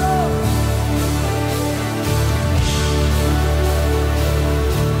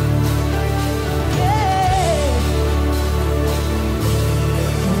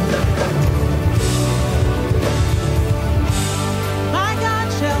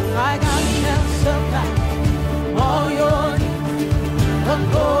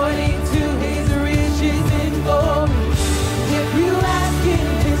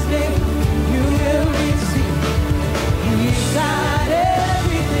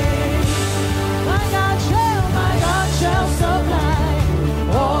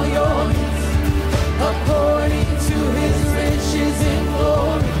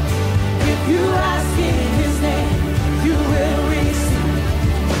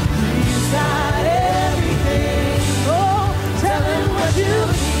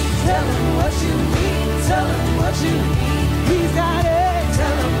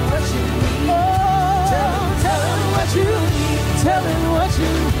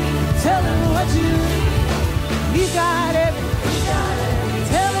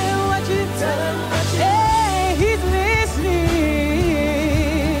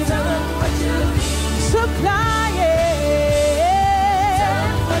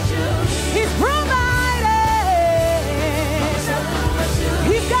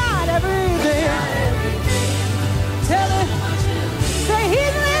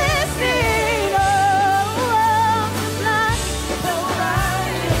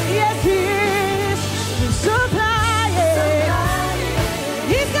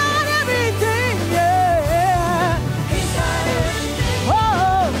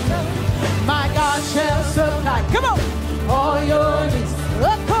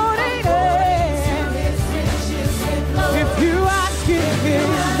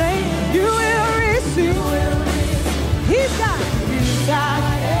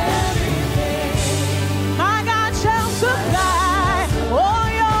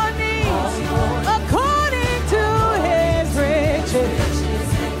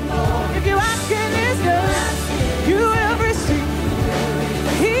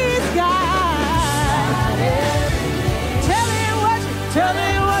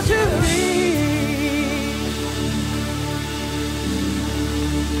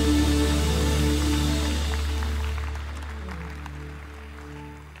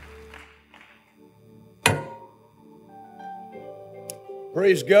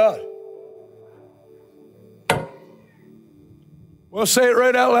 Praise God. Well, say it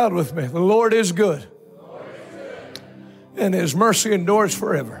right out loud with me. The Lord is good. And his mercy endures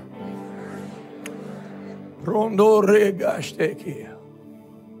forever. Rondo re gashtekia.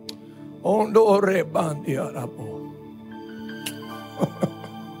 Ondo re bandiarabo.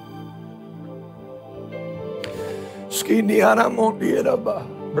 Skindiana mondiaraba.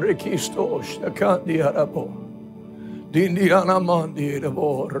 Brekisto shtakandiarabo. Dindiana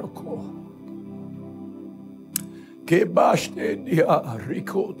mandiarabo roko. Que baste dia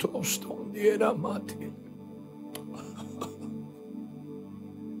ricoto stondiera mati.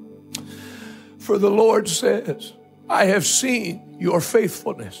 For the Lord says, I have seen your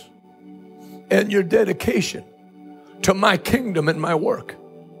faithfulness and your dedication to my kingdom and my work,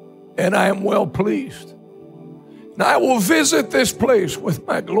 and I am well pleased. And I will visit this place with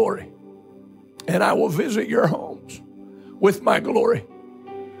my glory, and I will visit your homes with my glory.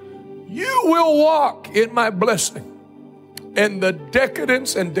 You will walk in my blessing, and the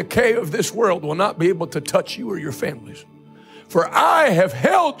decadence and decay of this world will not be able to touch you or your families. For I have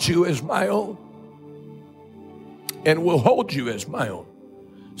held you as my own and will hold you as my own,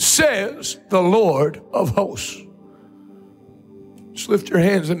 says the Lord of hosts. Just lift your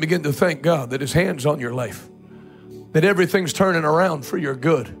hands and begin to thank God that his hand's on your life, that everything's turning around for your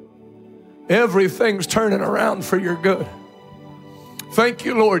good. Everything's turning around for your good. Thank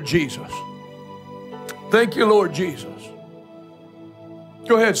you, Lord Jesus. Thank you, Lord Jesus.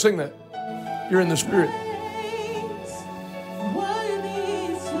 Go ahead, sing that. You're in the Spirit.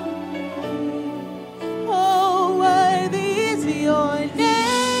 Oh, worthy is your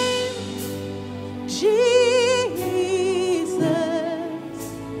name, Jesus.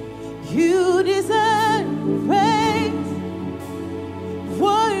 You deserve praise.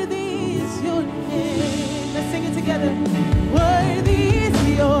 Worthy is your name. Let's sing it together. Worthy is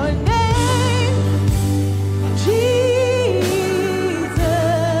your name, Jesus.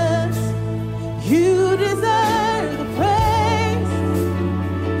 You deserve the praise.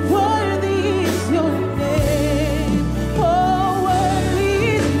 Worthy is your name. Oh, worthy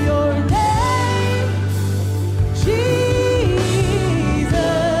is your name, Jesus.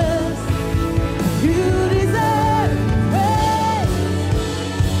 You deserve praise.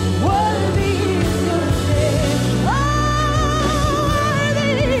 Worthy is your name. Oh,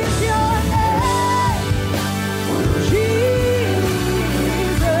 worthy is your name, Jesus.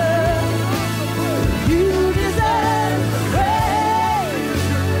 You deserve praise.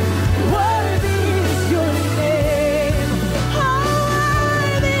 Worthy is your name. Oh,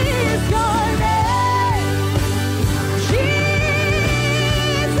 worthy is your name, Jesus.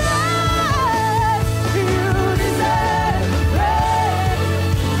 You deserve praise.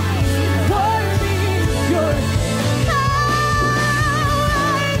 Worthy is your name. Oh,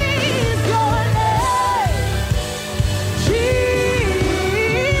 worthy is your name, Jesus.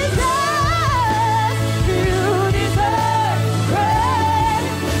 You deserve praise.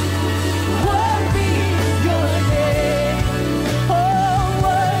 Worthy is your name. Oh,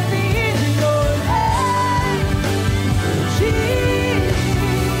 worthy is your name, Jesus.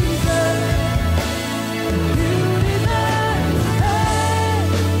 You deserve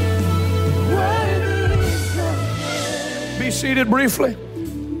praise. Worthy is your name. Be seated briefly.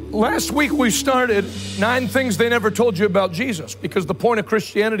 Last week we started 9 things they never told you about Jesus, because the point of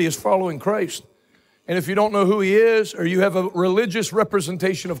Christianity is following Christ. And if you don't know who he is, or you have a religious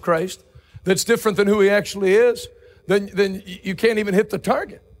representation of Christ that's different than who he actually is, then you can't even hit the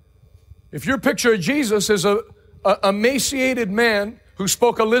target. If your picture of Jesus is a emaciated man who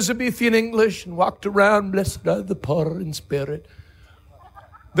spoke Elizabethan English and walked around, blessed are the poor in spirit,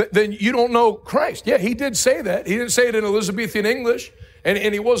 then you don't know Christ. Yeah, he did say that. He didn't say it in Elizabethan English, and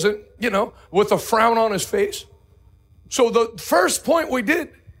he wasn't, with a frown on his face. So the first point we did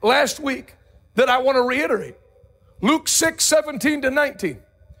last week that I want to reiterate, Luke 6:17-19.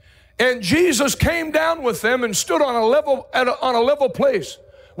 And Jesus came down with them and stood on a level place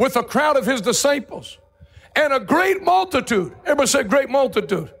with a crowd of his disciples and a great multitude. Everybody say great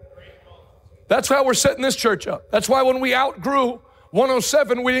multitude. That's how we're setting this church up. That's why when we outgrew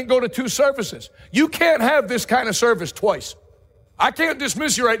 107, we didn't go to 2 services. You can't have this kind of service twice. I can't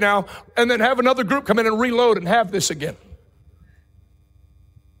dismiss you right now and then have another group come in and reload and have this again.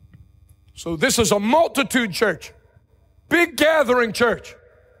 So this is a multitude church, big gathering church.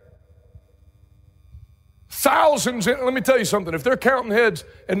 Thousands, let me tell you something, if they're counting heads,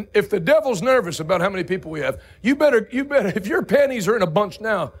 and if the devil's nervous about how many people we have, you better, if your panties are in a bunch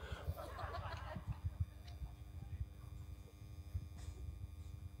now,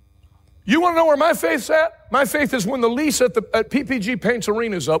 you want to know where my faith's at? My faith is when the lease at PPG Paints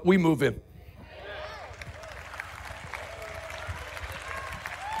Arena is up, we move in.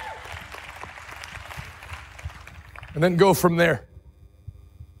 And then go from there.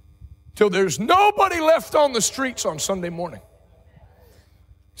 Till there's nobody left on the streets on Sunday morning.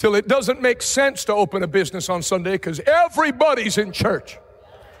 Till it doesn't make sense to open a business on Sunday because everybody's in church.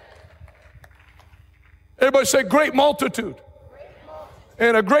 Everybody say great multitude.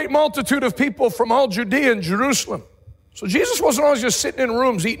 And a great multitude of people from all Judea and Jerusalem. So Jesus wasn't always just sitting in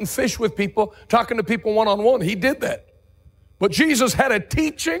rooms eating fish with people, talking to people one-on-one. He did that. But Jesus had a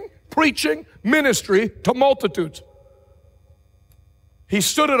teaching, preaching ministry to multitudes. He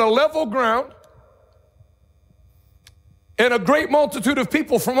stood at a level ground, and a great multitude of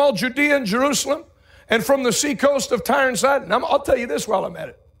people from all Judea and Jerusalem and from the seacoast of Tyre and Sidon. I'll tell you this while I'm at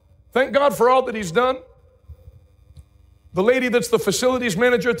it. Thank God for all that he's done. The lady that's the facilities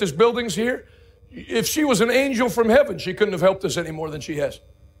manager at this building's here. If she was an angel from heaven, she couldn't have helped us any more than she has.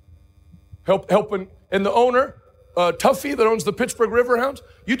 Helping. And the owner, Tuffy, that owns the Pittsburgh Riverhounds,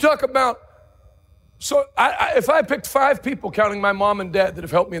 you talk about, so if I picked 5 people, counting my mom and dad, that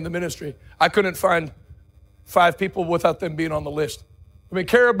have helped me in the ministry, I couldn't find 5 people without them being on the list. I mean,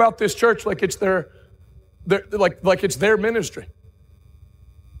 care about this church like it's their like it's their ministry.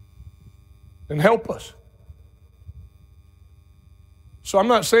 And help us. So I'm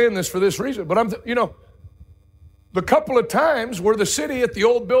not saying this for this reason, but the couple of times where the city at the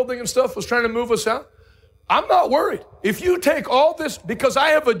old building and stuff was trying to move us out, I'm not worried. If you take all this, because I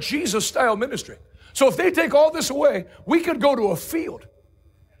have a Jesus-style ministry. So if they take all this away, we could go to a field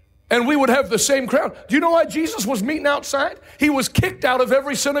and we would have the same crowd. Do you know why Jesus was meeting outside? He was kicked out of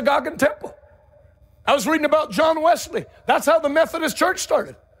every synagogue and temple. I was reading about John Wesley. That's how the Methodist Church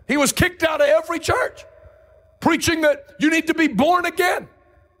started. He was kicked out of every church, preaching that you need to be born again.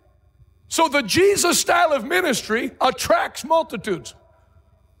 So the Jesus style of ministry attracts multitudes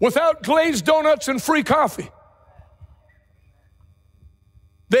without glazed donuts and free coffee.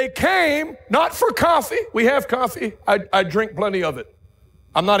 They came not for coffee. We have coffee. I drink plenty of it.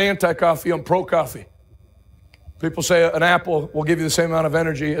 I'm not anti-coffee. I'm pro-coffee. People say an apple will give you the same amount of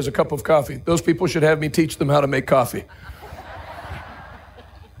energy as a cup of coffee. Those people should have me teach them how to make coffee.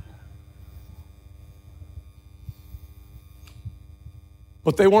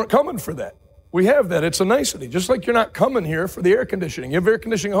 But they weren't coming for that. We have that. It's a nicety. Just like you're not coming here for the air conditioning. You have air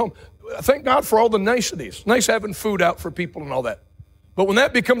conditioning at home. Thank God for all the niceties. Nice having food out for people and all that. But when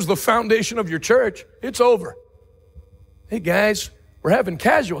that becomes the foundation of your church, it's over. Hey guys, we're having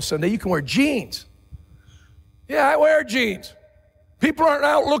casual Sunday. You can wear jeans. Yeah, I wear jeans. People aren't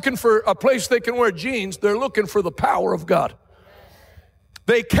out looking for a place they can wear jeans. They're looking for the power of God.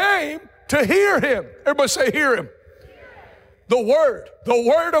 They came to hear him. Everybody say, hear him. The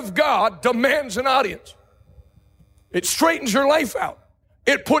word of God demands an audience. It straightens your life out.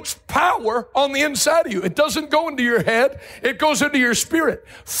 It puts power on the inside of you. It doesn't go into your head. It goes into your spirit.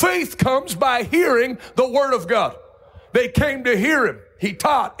 Faith comes by hearing the word of God. They came to hear him. He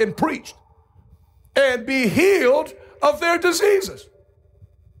taught and preached and be healed of their diseases.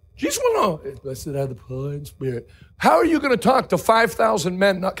 Jesus will know. Blessed are the poor in spirit. How are you going to talk to 5,000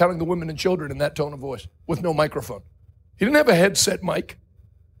 men, not counting the women and children, in that tone of voice with no microphone? He didn't have a headset mic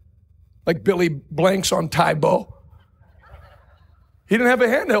like Billy Blanks on Tybo. He didn't have a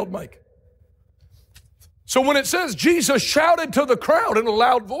handheld mic. So when it says Jesus shouted to the crowd in a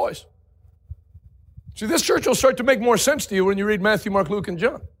loud voice, see, this church will start to make more sense to you when you read Matthew, Mark, Luke, and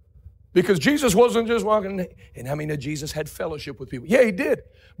John. Because Jesus wasn't just walking, and I mean, Jesus had fellowship with people. Yeah, he did.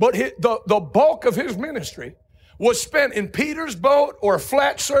 But the bulk of his ministry was spent in Peter's boat or a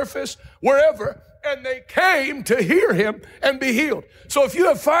flat surface, wherever, and they came to hear him and be healed. So if you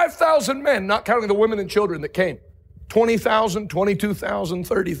have 5,000 men, not counting the women and children that came, 20,000, 22,000,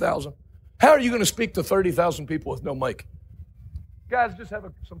 30,000, how are you going to speak to 30,000 people with no mic? Guys, just have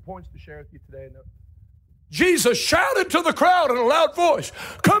some points to share with you today. Jesus shouted to the crowd in a loud voice,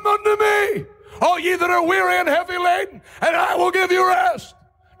 come unto me, all ye that are weary and heavy laden, and I will give you rest.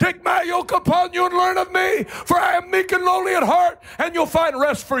 Take my yoke upon you and learn of me, for I am meek and lowly at heart, and you'll find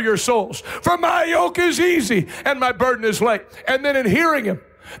rest for your souls. For my yoke is easy and my burden is light. And then in hearing him,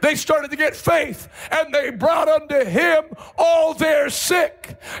 they started to get faith, and they brought unto him all their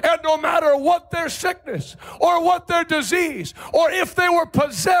sick. And no matter what their sickness or what their disease, or if they were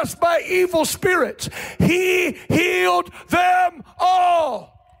possessed by evil spirits, he healed them all.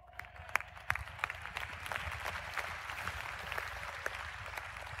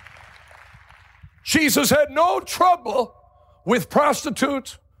 Jesus had no trouble with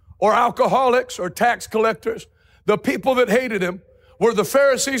prostitutes or alcoholics or tax collectors. The people that hated him were the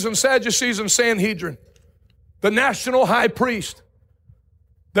Pharisees and Sadducees and Sanhedrin, the national high priest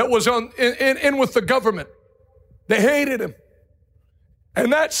that was in with the government. They hated him.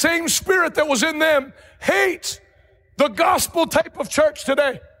 And that same spirit that was in them hates the gospel type of church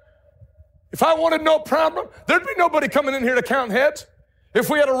today. If I wanted no problem, there'd be nobody coming in here to count heads. If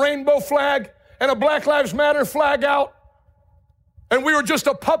we had a rainbow flag and a Black Lives Matter flag out, and we were just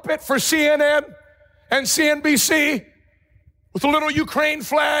a puppet for CNN and CNBC with a little Ukraine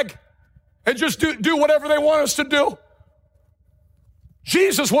flag and just do whatever they want us to do.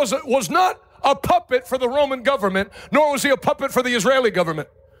 Jesus was not a puppet for the Roman government, nor was he a puppet for the Israeli government.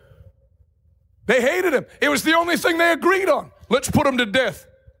 They hated him. It was the only thing they agreed on. Let's put him to death.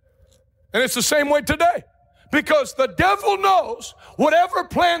 And it's the same way today. Because the devil knows whatever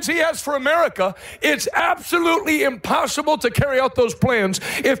plans he has for America, it's absolutely impossible to carry out those plans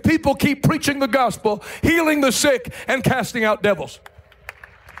if people keep preaching the gospel, healing the sick, and casting out devils.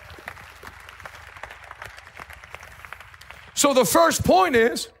 So the first point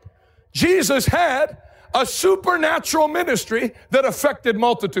is, Jesus had a supernatural ministry that affected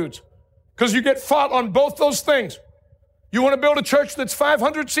multitudes. Because you get fought on both those things. You want to build a church that's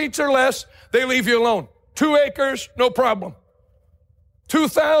 500 seats or less, they leave you alone. 2 acres, no problem.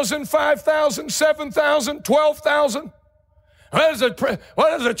 2,000, 5,000, 7,000, 12,000. What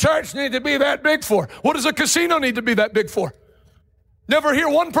does a church need to be that big for? What does a casino need to be that big for? Never hear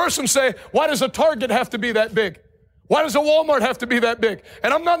one person say, why does a Target have to be that big? Why does a Walmart have to be that big?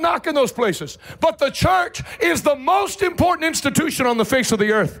 And I'm not knocking those places. But the church is the most important institution on the face of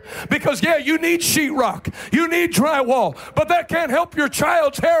the earth. Because, yeah, you need sheetrock. You need drywall. But that can't help your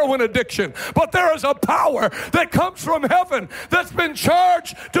child's heroin addiction. But there is a power that comes from heaven that's been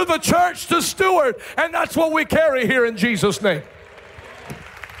charged to the church to steward. And that's what we carry here in Jesus' name.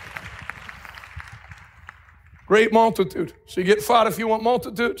 Great multitude. So you get fought if you want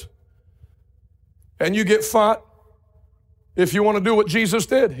multitudes. And you get fought if you want to do what Jesus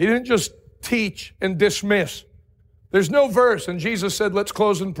did. He didn't just teach and dismiss. There's no verse, and Jesus said, let's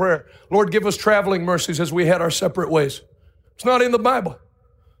close in prayer. Lord, give us traveling mercies as we head our separate ways. It's not in the Bible.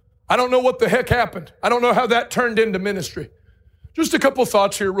 I don't know what the heck happened. I don't know how that turned into ministry. Just a couple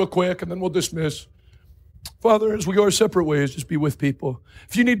thoughts here real quick, and then we'll dismiss. Father, as we go our separate ways, just be with people.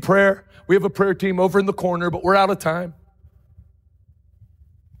 If you need prayer, we have a prayer team over in the corner, but we're out of time.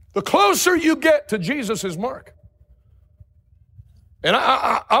 The closer you get to Jesus' mark, and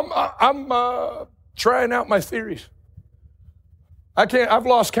I'm trying out my theories. I've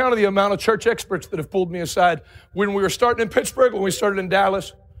lost count of the amount of church experts that have pulled me aside. When we were starting in Pittsburgh, when we started in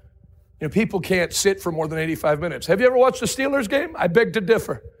Dallas, people can't sit for more than 85 minutes. Have you ever watched a Steelers game? I beg to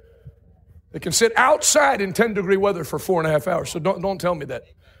differ. They can sit outside in 10-degree weather for 4.5 hours, so don't tell me that.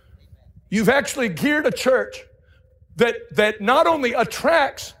 You've actually geared a church that not only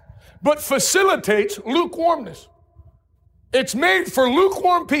attracts, but facilitates lukewarmness. It's made for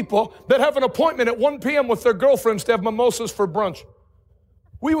lukewarm people that have an appointment at 1 p.m. with their girlfriends to have mimosas for brunch.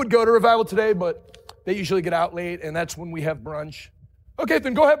 We would go to Revival Today, but they usually get out late, and that's when we have brunch. Okay,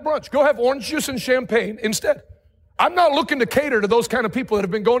 then go have brunch. Go have orange juice and champagne instead. I'm not looking to cater to those kind of people that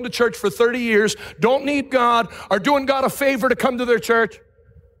have been going to church for 30 years, don't need God, are doing God a favor to come to their church.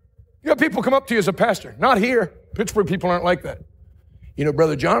 You got people come up to you as a pastor. Not here. Pittsburgh people aren't like that.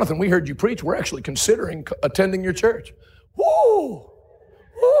 Brother Jonathan, we heard you preach. We're actually considering attending your church. Woo!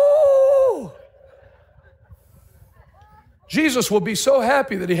 Woo! Jesus will be so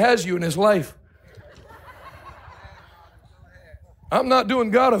happy that he has you in his life. I'm not doing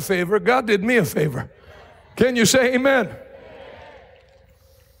God a favor. God did me a favor. Can you say amen?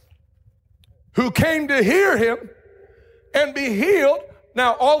 Who came to hear him and be healed.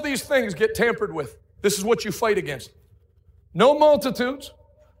 Now, all these things get tampered with. This is what you fight against. No multitudes.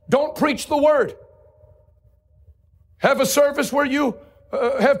 Don't preach the word. Have a service where you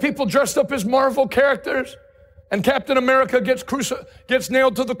have people dressed up as Marvel characters and Captain America gets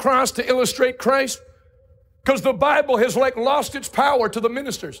nailed to the cross to illustrate Christ. Because the Bible has lost its power to the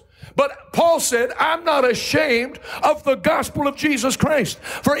ministers. But Paul said, I'm not ashamed of the gospel of Jesus Christ.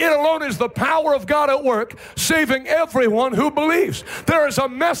 For it alone is the power of God at work, saving everyone who believes. There is a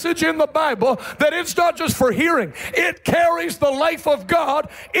message in the Bible that it's not just for hearing. It carries the life of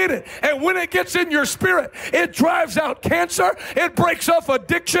God in it. And when it gets in your spirit, it drives out cancer. It breaks off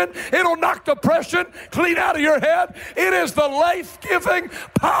addiction. It'll knock depression clean out of your head. It is the life-giving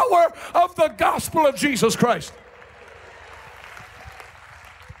power of the gospel of Jesus Christ.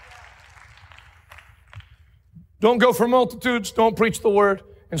 Don't go for multitudes, don't preach the word,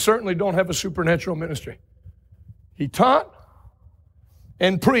 and certainly don't have a supernatural ministry. He taught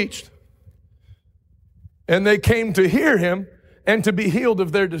and preached, and they came to hear him and to be healed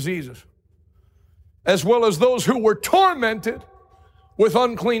of their diseases, as well as those who were tormented with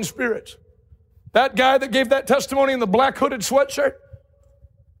unclean spirits. That guy that gave that testimony in the black hooded sweatshirt,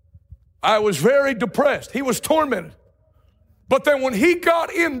 I was very depressed. He was tormented. But then when he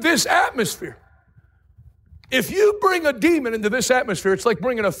got in this atmosphere, if you bring a demon into this atmosphere, it's like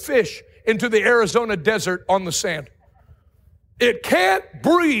bringing a fish into the Arizona desert on the sand. It can't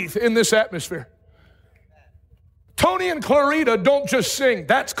breathe in this atmosphere. Tony and Clarita don't just sing.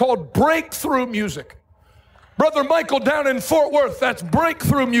 That's called breakthrough music. Brother Michael down in Fort Worth, that's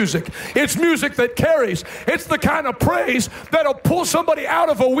breakthrough music. It's music that carries. It's the kind of praise that'll pull somebody out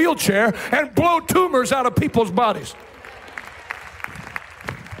of a wheelchair and blow tumors out of people's bodies.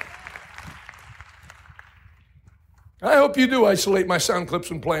 I hope you do isolate my sound clips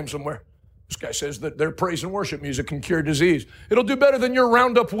and play them somewhere. This guy says that their praise and worship music can cure disease. It'll do better than your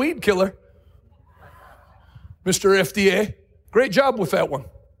Roundup weed killer. Mr. FDA, great job with that one.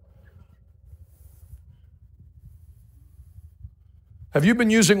 Have you been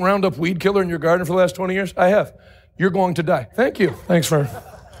using Roundup weed killer in your garden for the last 20 years? I have. You're going to die. Thank you. Thanks for,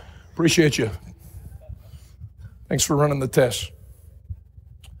 appreciate you. Thanks for running the tests.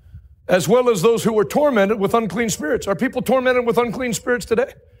 As well as those who were tormented with unclean spirits. Are people tormented with unclean spirits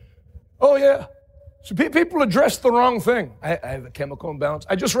today? Oh, yeah. So people address the wrong thing. I have a chemical imbalance.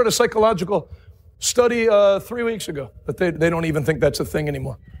 I just read a psychological study 3 weeks ago that they don't even think that's a thing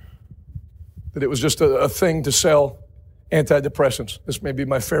anymore. That it was just a thing to sell antidepressants. This may be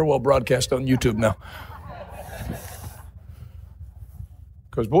my farewell broadcast on YouTube now.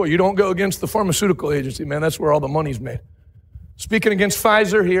 Because, boy, you don't go against the pharmaceutical agency, man. That's where all the money's made. Speaking against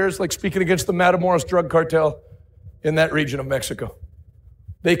Pfizer here is like speaking against the Matamoros drug cartel in that region of Mexico.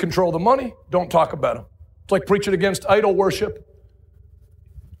 They control the money. Don't talk about them. It's like preaching against idol worship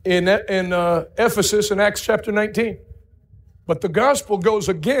in Ephesus in Acts chapter 19. But the gospel goes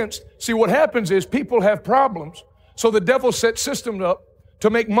against. See, what happens is people have problems, so the devil sets systems up to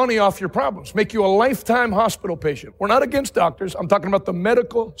make money off your problems, make you a lifetime hospital patient. We're not against doctors. I'm talking about the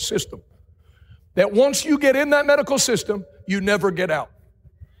medical system. That once you get in that medical system, you never get out.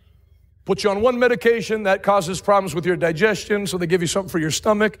 Put you on one medication, that causes problems with your digestion, so they give you something for your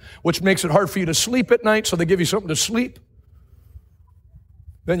stomach, which makes it hard for you to sleep at night, so they give you something to sleep.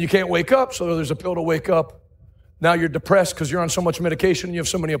 Then you can't wake up, so there's a pill to wake up. Now you're depressed because you're on so much medication, you have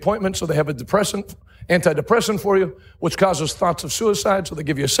so many appointments, so they have a antidepressant for you, which causes thoughts of suicide, so they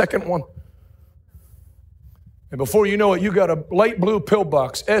give you a second one. And before you know it, you got a light blue pill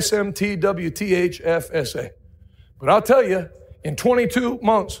box, SMTWTHFSA. But I'll tell you, in 22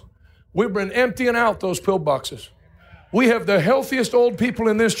 months, we've been emptying out those pill boxes. We have the healthiest old people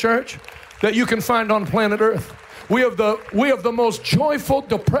in this church that you can find on planet Earth. We have the most joyful,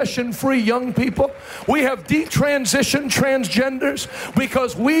 depression-free young people. We have detransitioned transgenders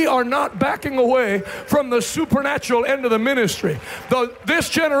because we are not backing away from the supernatural end of the ministry. This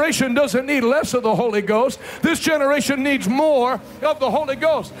generation doesn't need less of the Holy Ghost. This generation needs more of the Holy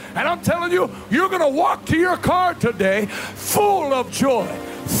Ghost. And I'm telling you, you're going to walk to your car today full of joy,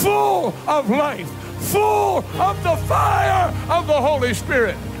 full of life, full of the fire of the Holy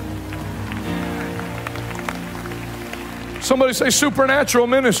Spirit. Somebody say supernatural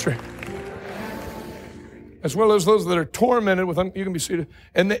ministry. As well as those that are tormented with, you can be seated,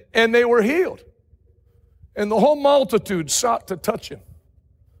 and they were healed. And the whole multitude sought to touch him.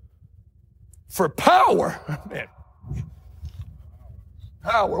 For power, man,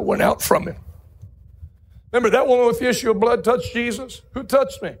 power went out from him. Remember that woman with the issue of blood touched Jesus? Who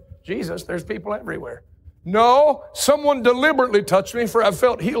touched me? Jesus, there's people everywhere. No, someone deliberately touched me, for I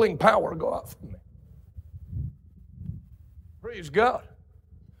felt healing power go out from me. Praise God.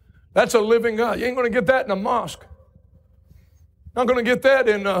 That's a living God. You ain't going to get that in a mosque. Not going to get that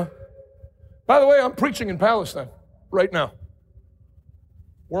in, by the way, I'm preaching in Palestine right now.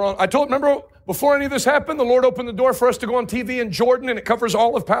 Remember, before any of this happened, the Lord opened the door for us to go on TV in Jordan, and it covers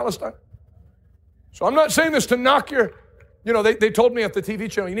all of Palestine. So I'm not saying this to knock your, they told me at the TV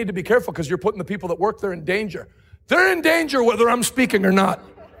channel, you need to be careful because you're putting the people that work there in danger. They're in danger whether I'm speaking or not.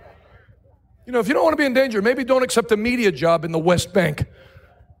 If you don't want to be in danger, maybe don't accept a media job in the West Bank.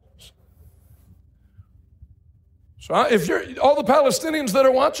 So if you're all the Palestinians that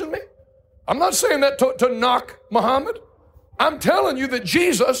are watching me, I'm not saying that to knock Muhammad. I'm telling you that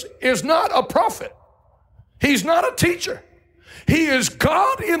Jesus is not a prophet. He's not a teacher. He is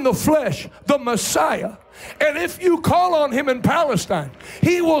God in the flesh, the Messiah. And if you call on him in Palestine,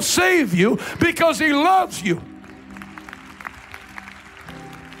 he will save you because he loves you.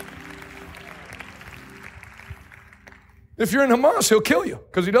 If you're in Hamas, he'll kill you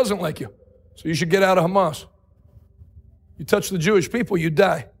because he doesn't like you. So you should get out of Hamas. You touch the Jewish people, you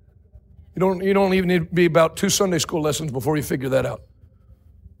die. You don't even need to be about 2 Sunday school lessons before you figure that out.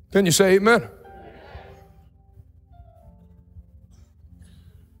 Then you say amen.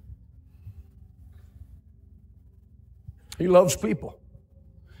 He loves people.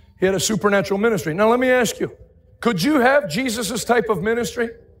 He had a supernatural ministry. Now let me ask you, could you have Jesus' type of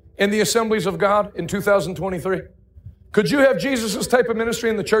ministry in the assemblies of God in 2023? Could you have Jesus' type of ministry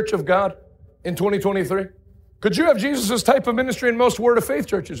in the church of God in 2023? Could you have Jesus' type of ministry in most Word of Faith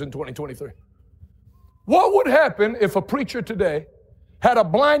churches in 2023? What would happen if a preacher today had a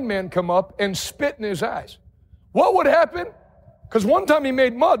blind man come up and spit in his eyes? What would happen? Because one time he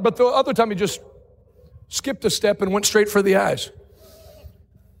made mud, but the other time he just skipped a step and went straight for the eyes.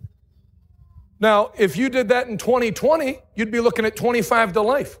 Now, if you did that in 2020, you'd be looking at 25 to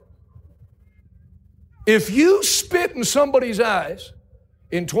life. If you spit in somebody's eyes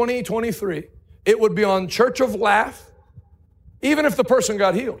in 2023, it would be on Church of Laugh, even if the person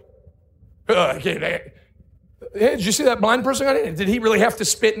got healed. Hey, did you see that blind person got healed? Did he really have to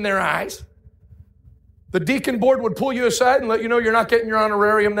spit in their eyes? The deacon board would pull you aside and let you know you're not getting your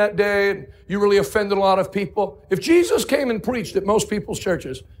honorarium that day and you really offended a lot of people. If Jesus came and preached at most people's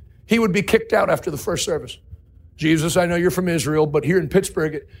churches, he would be kicked out after the first service. Jesus, I know you're from Israel, but here in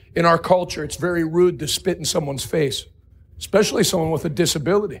Pittsburgh, in our culture, it's very rude to spit in someone's face, especially someone with a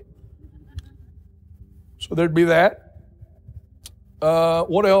disability. So there'd be that.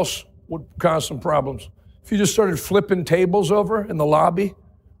 What else would cause some problems? If you just started flipping tables over in the lobby,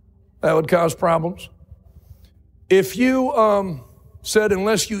 that would cause problems. If you said,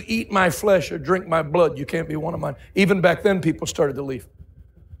 unless you eat my flesh or drink my blood, you can't be one of mine. Even back then, people started to leave.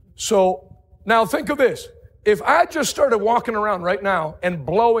 So now think of this. If I just started walking around right now and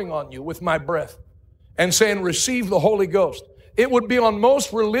blowing on you with my breath and saying, receive the Holy Ghost, it would be on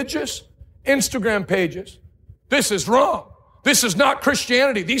most religious Instagram pages. This is wrong. This is not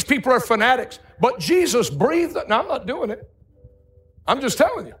Christianity. These people are fanatics. But Jesus breathed. Now, I'm not doing it. I'm just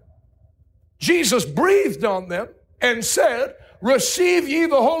telling you. Jesus breathed on them and said, receive ye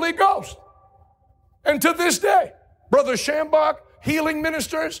the Holy Ghost. And to this day, Brother Shambach, healing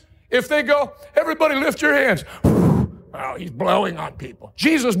ministers, if they go, everybody lift your hands. Oh, he's blowing on people.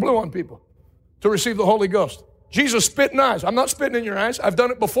 Jesus blew on people to receive the Holy Ghost. Jesus spit in eyes. I'm not spitting in your eyes. I've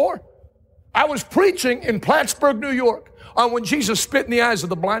done it before. I was preaching in Plattsburgh, New York, on when Jesus spit in the eyes of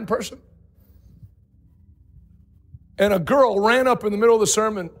the blind person. And a girl ran up in the middle of the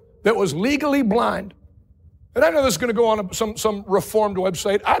sermon that was legally blind. And I know this is going to go on some reformed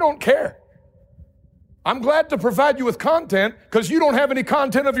website. I don't care. I'm glad to provide you with content because you don't have any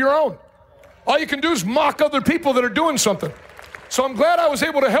content of your own. All you can do is mock other people that are doing something. So I'm glad I was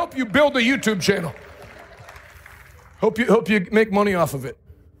able to help you build a YouTube channel. Hope you make money off of it.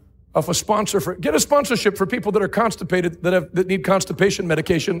 Off a sponsor get a sponsorship for people that are constipated, that need constipation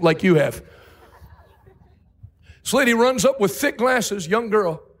medication like you have. This lady runs up with thick glasses, young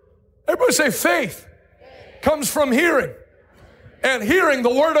girl. Everybody say faith comes from hearing, and hearing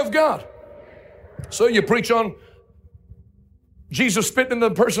the word of God. So you preach on Jesus spitting in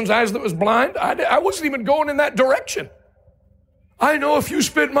the person's eyes that was blind. I wasn't even going in that direction. I know if you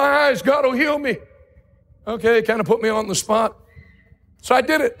spit in my eyes, God will heal me. Okay, kind of put me on the spot. So I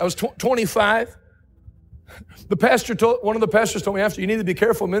did it. I was 25. One of the pastors told me after, you need to be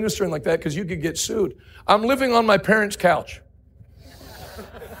careful ministering like that because you could get sued. I'm living on my parents' couch.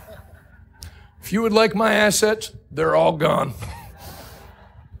 If you would like my assets, they're all gone.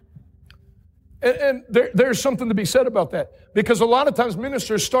 And there's something to be said about that. Because a lot of times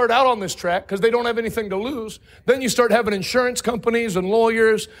ministers start out on this track because they don't have anything to lose. Then you start having insurance companies and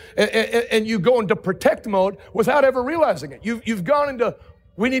lawyers, and you go into protect mode without ever realizing it. You've gone into,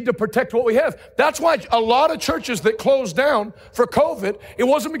 we need to protect what we have. That's why a lot of churches that closed down for COVID, it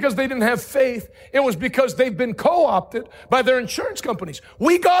wasn't because they didn't have faith. It was because they've been co-opted by their insurance companies.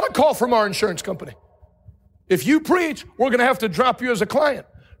 We got a call from our insurance company. If you preach, we're going to have to drop you as a client.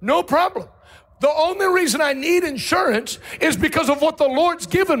 No problem. The only reason I need insurance is because of what the Lord's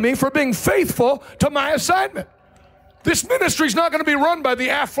given me for being faithful to my assignment. This ministry's not going to be run by the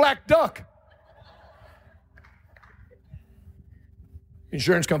Aflac duck.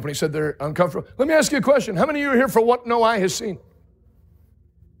 Insurance company said they're uncomfortable. Let me ask you a question. How many of you are here for what no eye has seen?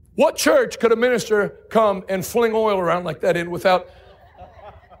 What church could a minister come and fling oil around like that in without...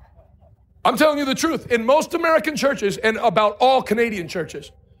 I'm telling you the truth. In most American churches and about all Canadian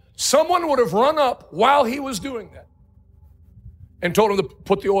churches, someone would have run up while he was doing that and told him to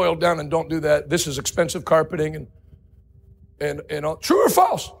put the oil down and don't do that. This is expensive carpeting and all. True or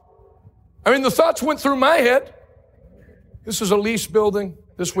false? I mean, the thoughts went through my head. This is a lease building.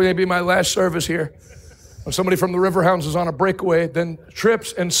 This may be my last service here. When somebody from the Riverhounds is on a breakaway, then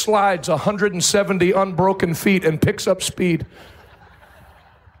trips and slides 170 unbroken feet and picks up speed.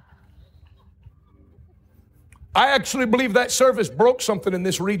 I actually believe that service broke something in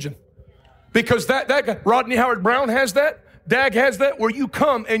this region. Because that guy, Rodney Howard-Browne has that. Dag has that, where you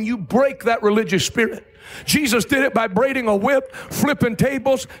come and you break that religious spirit. Jesus did it by braiding a whip, flipping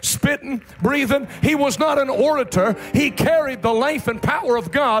tables, spitting, breathing. He was not an orator. He carried the life and power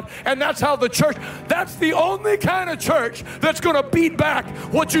of God, and that's how the church, that's the only kind of church that's going to beat back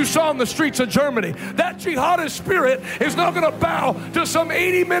what you saw in the streets of Germany. That jihadist spirit is not going to bow to some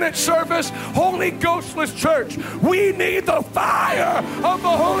 80-minute service, Holy Ghostless church. We need the fire of the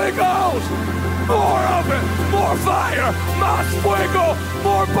Holy Ghost. More of it, more fire, más fuego,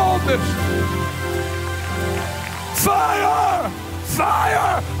 more boldness. Fire!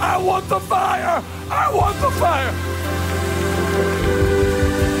 Fire! I want the fire! I want the fire!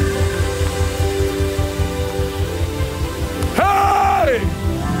 Hey!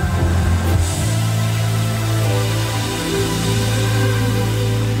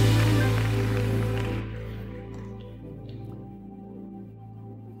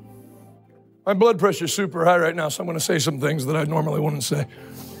 My blood pressure is super high right now, so I'm going to say some things that I normally wouldn't say.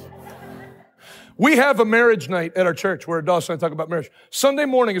 We have a marriage night at our church where Dawson and I talk about marriage. Sunday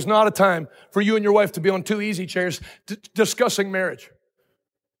morning is not a time for you and your wife to be on two easy chairs discussing marriage.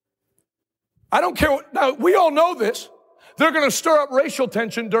 I don't care. Now, we all know this. They're going to stir up racial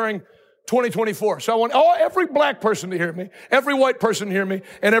tension during 2024. So I want every black person to hear me, every white person to hear me,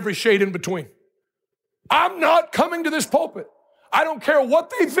 and every shade in between. I'm not coming to this pulpit. I don't care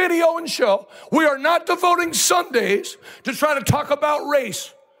what they video and show. We are not devoting Sundays to try to talk about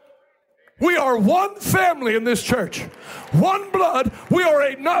race. We are one family in this church, one blood. We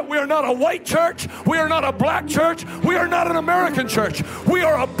are not a white church. We are not a black church. We are not an American church. We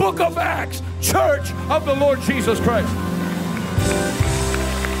are a Book of Acts church of the Lord Jesus Christ.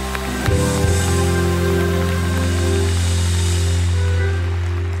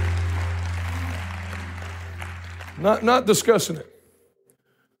 Not discussing it.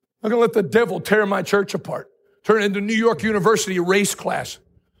 I'm going to let the devil tear my church apart. Turn it into New York University race class.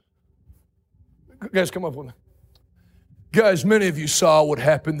 Guys, come up with me. Guys, many of you saw what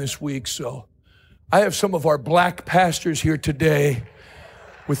happened this week, so I have some of our black pastors here today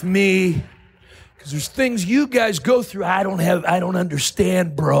with me because there's things you guys go through I don't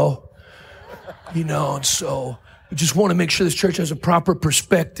understand, bro. You know, and so we just want to make sure this church has a proper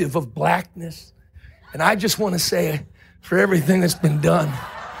perspective of blackness. And I just want to say, for everything that's been done,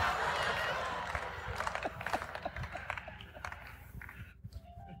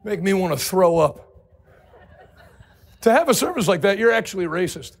 make me want to throw up. To have a service like that, you're actually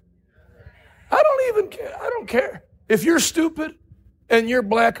racist. I don't even care. I don't care. If you're stupid and you're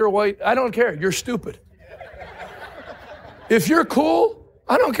black or white, I don't care. You're stupid. If you're cool,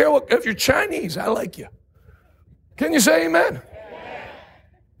 I don't care if you're Chinese, I like you. Can you say amen?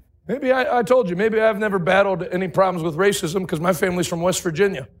 Maybe I told you, maybe I've never battled any problems with racism because my family's from West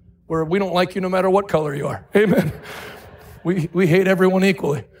Virginia, where we don't like you no matter what color you are. Amen. We hate everyone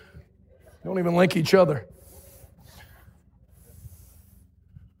equally. Don't even like each other.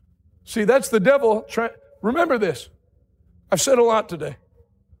 See, that's the devil. Remember this. I've said a lot today.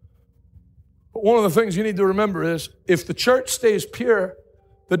 But one of the things you need to remember is if the church stays pure,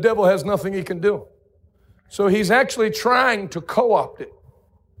 the devil has nothing he can do. So he's actually trying to co-opt it.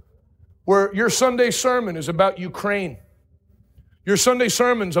 Where your Sunday sermon is about Ukraine. Your Sunday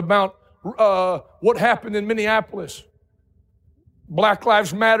sermon's about what happened in Minneapolis. Black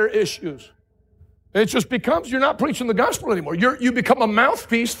Lives Matter issues. It just becomes, you're not preaching the gospel anymore. You become a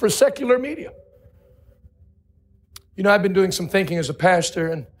mouthpiece for secular media. You know, I've been doing some thinking as a pastor,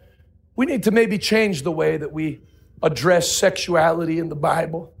 and we need to maybe change the way that we address sexuality in the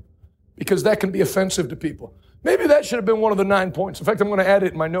Bible, because that can be offensive to people. Maybe that should have been one of the 9 points. In fact, I'm going to add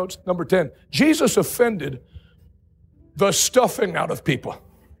it in my notes, number 10. Jesus offended the stuffing out of people.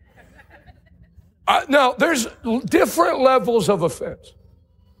 Now, there's different levels of offense.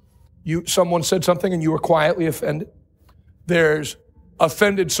 Someone said something and you were quietly offended. There's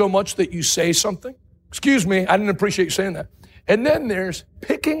offended so much that you say something. Excuse me, I didn't appreciate you saying that. And then there's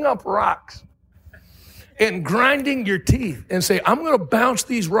picking up rocks and grinding your teeth and say, I'm going to bounce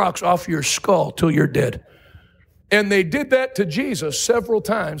these rocks off your skull till you're dead. And they did that to Jesus several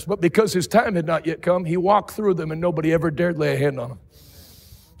times, but because his time had not yet come, he walked through them and nobody ever dared lay a hand on him.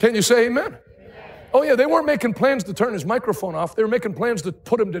 Can you say amen? Oh yeah, they weren't making plans to turn his microphone off. They were making plans to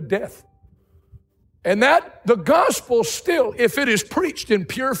put him to death. And that, the gospel still, if it is preached in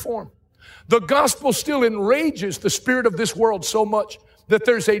pure form, the gospel still enrages the spirit of this world so much that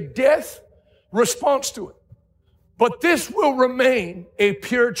there's a death response to it. But this will remain a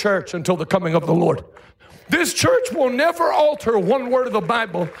pure church until the coming of the Lord. This church will never alter one word of the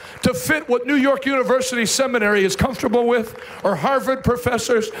Bible to fit what New York University Seminary is comfortable with or Harvard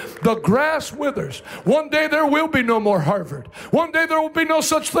professors. The grass withers. One day there will be no more Harvard. One day there will be no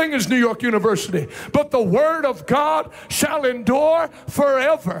such thing as New York University. But the word of God shall endure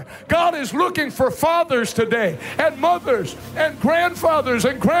forever. God is looking for fathers today and mothers and grandfathers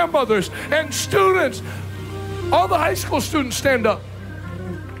and grandmothers and students. All the high school students stand up.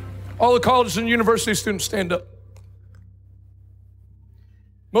 All the colleges and university students stand up.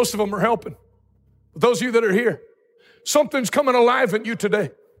 Most of them are helping. But those of you that are here, something's coming alive in you today.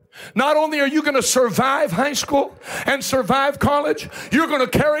 Not only are you going to survive high school and survive college, you're going to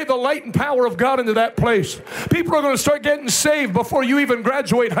carry the light and power of God into that place. People are going to start getting saved before you even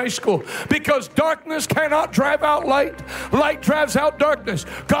graduate high school, because darkness cannot drive out light. Light drives out darkness.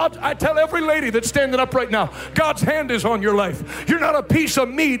 God, I tell every lady that's standing up right now, God's hand is on your life. You're not a piece of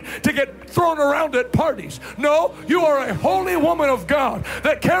meat to get thrown around at parties. No, you are a holy woman of God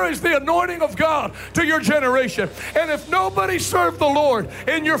that carries the anointing of God to your generation. And if nobody served the Lord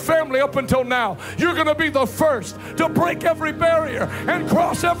in your family up until now, you're going to be the first to break every barrier and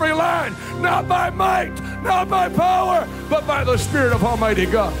cross every line, not by might, not by power, but by the Spirit of Almighty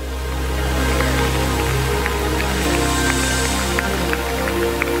God.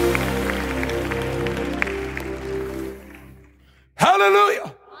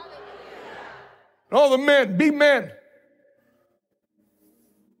 Hallelujah. All the men, be men.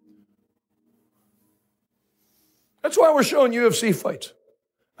 That's why we're showing UFC fights.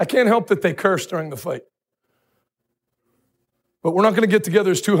 I can't help that they curse during the fight. But we're not going to get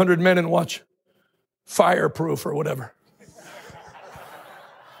together as 200 men and watch Fireproof or whatever.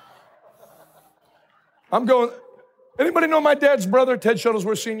 I'm going, anybody know my dad's brother, Ted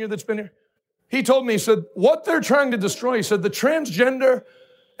Shuttlesworth Sr., that's been here? He told me, he said, what they're trying to destroy, he said, the transgender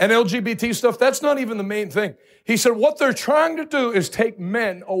and LGBT stuff, that's not even the main thing. He said, what they're trying to do is take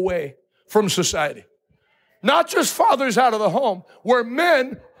men away from society. Not just fathers out of the home, where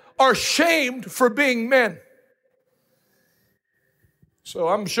men are shamed for being men. So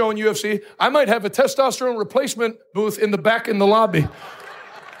I'm showing UFC. I might have a testosterone replacement booth in the back in the lobby.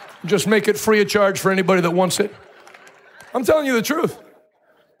 Just make it free of charge for anybody that wants it. I'm telling you the truth.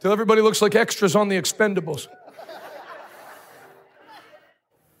 Till everybody looks like extras on The Expendables.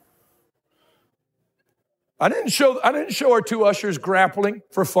 I didn't show our two ushers grappling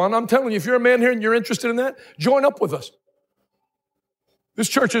for fun. I'm telling you, if you're a man here and you're interested in that, join up with us. This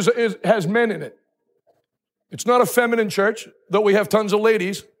church has men in it. It's not a feminine church, though we have tons of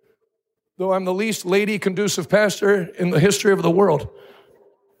ladies, though I'm the least lady-conducive pastor in the history of the world.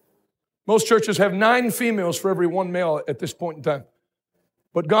 Most churches have 9 females for every 1 male at this point in time.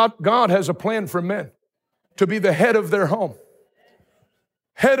 But God has a plan for men to be the head of their home.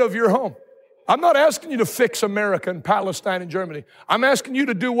 Head of your home. I'm not asking you to fix America and Palestine and Germany. I'm asking you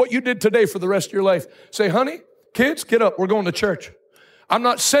to do what you did today for the rest of your life. Say, honey, kids, get up. We're going to church. I'm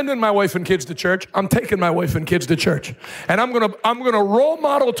not sending my wife and kids to church. I'm taking my wife and kids to church. And I'm gonna role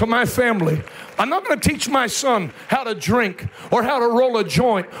model to my family. I'm not gonna teach my son how to drink or how to roll a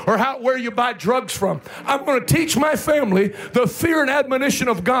joint or where you buy drugs from. I'm gonna teach my family the fear and admonition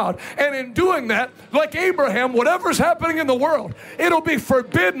of God. And in doing that, like Abraham, whatever's happening in the world, it'll be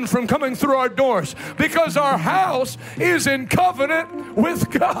forbidden from coming through our doors, because our house is in covenant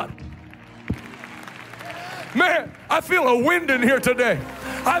with God. Man, I feel a wind in here today.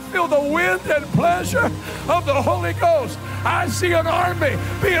 I feel the wind and pleasure of the Holy Ghost. I see an army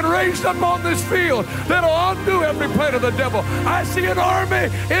being raised up on this field that'll undo every plan of the devil. I see an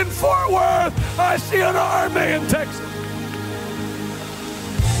army in Fort Worth. I see an army in Texas.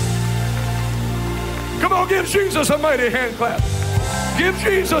 Come on, give Jesus a mighty hand clap. Give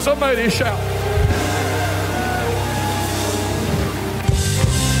Jesus a mighty shout.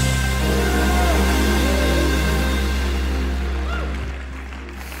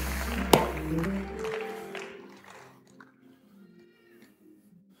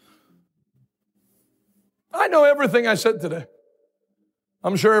 I know everything I said today.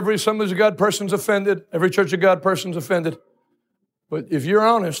 I'm sure every Assemblies of God person's offended. Every Church of God person's offended. But if you're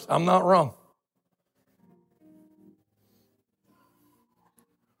honest, I'm not wrong.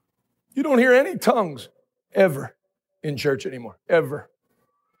 You don't hear any tongues ever in church anymore. Ever.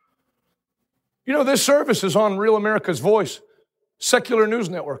 You know, this service is on Real America's Voice, secular news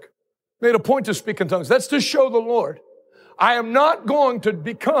network. Made a point to speak in tongues. That's to show the Lord. I am not going to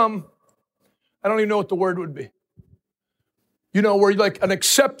become, I don't even know what the word would be. You know, we're like an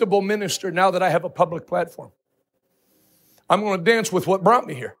acceptable minister now that I have a public platform. I'm going to dance with what brought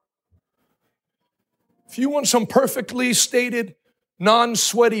me here. If you want some perfectly stated,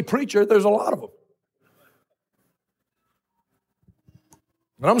 non-sweaty preacher, there's a lot of them.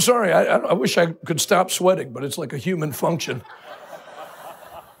 And I'm sorry, I wish I could stop sweating, but it's like a human function.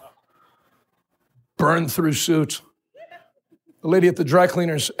 Burn through suits. The lady at the dry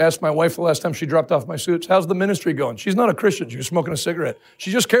cleaners asked my wife the last time she dropped off my suits, how's the ministry going? She's not a Christian. She was smoking a cigarette.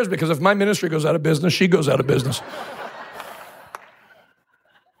 She just cares because if my ministry goes out of business, she goes out of business.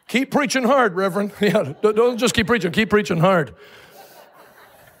 Keep preaching hard, Reverend. Yeah, don't just keep preaching hard.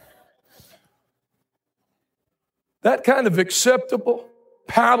 That kind of acceptable,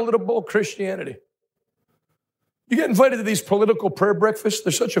 palatable Christianity. You get invited to these political prayer breakfasts,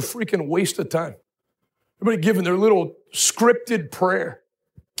 they're such a freaking waste of time. Everybody giving their little scripted prayer.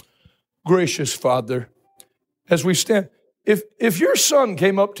 Gracious Father, as we stand, if your son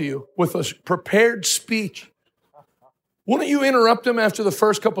came up to you with a prepared speech, wouldn't you interrupt him after the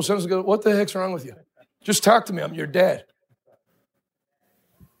first couple sentences and go, what the heck's wrong with you? Just talk to me, I'm your dad.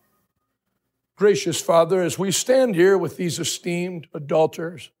 Gracious Father, as we stand here with these esteemed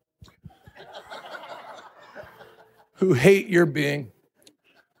adulterers who hate your being,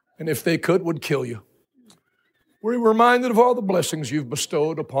 and if they could, would kill you, we're reminded of all the blessings you've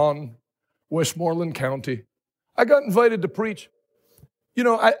bestowed upon Westmoreland County. I got invited to preach. You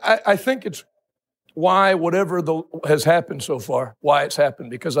know, I think it's why whatever has happened so far, why it's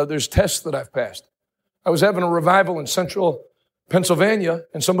happened, because there's tests that I've passed. I was having a revival in central Pennsylvania,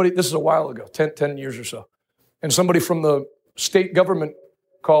 and this is a while ago, 10 years or so, and somebody from the state government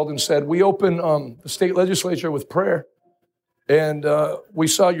called and said, we open the state legislature with prayer, and we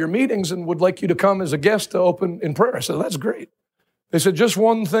saw your meetings and would like you to come as a guest to open in prayer. I said, that's great. They said, just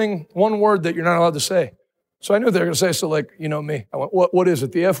one word that you're not allowed to say. So I knew they were going to say, so like, you know me. I went, what is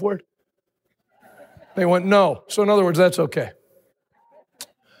it, the F word? They went, no. So in other words, that's okay.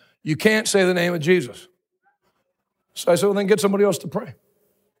 You can't say the name of Jesus. So I said, well, then get somebody else to pray.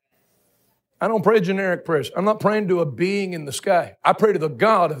 I don't pray generic prayers. I'm not praying to a being in the sky. I pray to the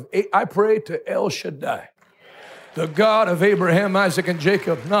God I pray to El Shaddai, the God of Abraham, Isaac, and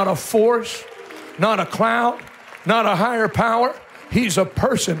Jacob. Not a force, not a cloud, not a higher power. He's a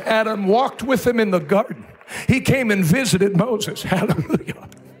person. Adam walked with him in the garden. He came and visited Moses. Hallelujah.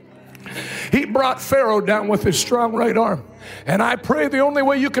 He brought Pharaoh down with his strong right arm. And I pray the only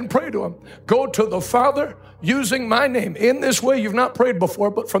way you can pray to him, go to the Father using my name. In this way you've not prayed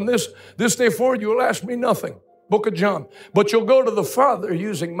before, but from this day forward you will ask me nothing. Book of John. But you'll go to the Father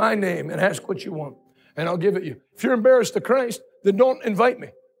using my name and ask what you want, and I'll give it you. If you're embarrassed to Christ, then don't invite me.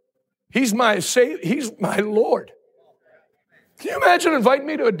 He's my Savior. He's my Lord. Can you imagine inviting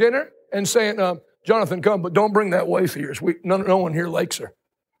me to a dinner and saying, Jonathan, come, but don't bring that wife of yours. No one here likes her.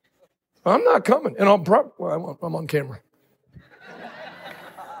 I'm not coming. And I'm on camera.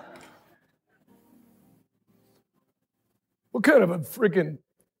 What kind of a freaking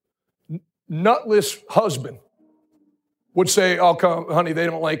nutless husband would say, I'll come, honey, they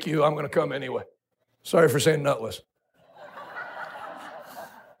don't like you, I'm going to come anyway. Sorry for saying nutless.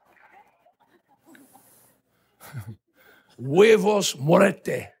 Huevos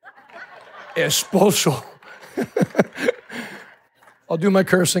muerte. Esposo. I'll do my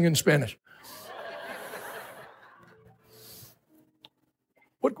cursing in Spanish.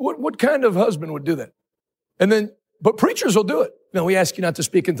 What kind of husband would do that? But preachers will do it. No, we ask you not to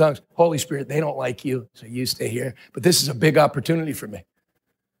speak in tongues. Holy Spirit, they don't like you, so you stay here. But this is a big opportunity for me.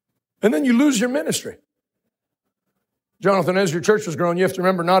 And then you lose your ministry. Jonathan, as your church was growing, you have to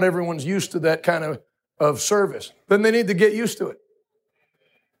remember not everyone's used to that kind of service. Then they need to get used to it.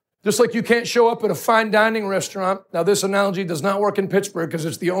 Just like you can't show up at a fine dining restaurant. Now, this analogy does not work in Pittsburgh because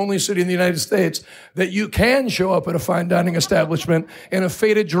it's the only city in the United States that you can show up at a fine dining establishment in a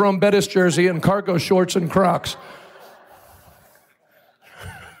faded Jerome Bettis jersey and cargo shorts and Crocs.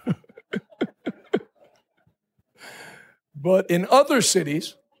 But in other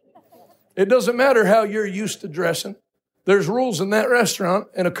cities, it doesn't matter how you're used to dressing. There's rules in that restaurant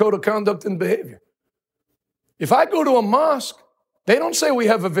and a code of conduct and behavior. If I go to a mosque, they don't say we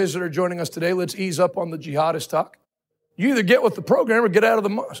have a visitor joining us today. Let's ease up on the jihadist talk. You either get with the program or get out of the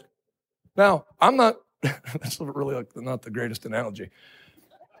mosque. Now, I'm not, that's really not the greatest analogy.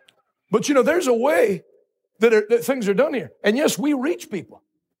 But there's a way that things are done here. And yes, we reach people.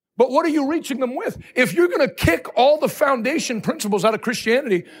 But what are you reaching them with? If you're going to kick all the foundation principles out of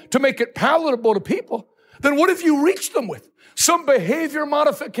Christianity to make it palatable to people, then what have you reached them with? Some behavior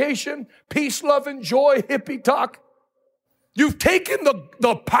modification, peace, love, and joy, hippie talk. You've taken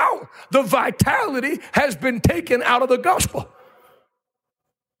the power, the vitality has been taken out of the gospel.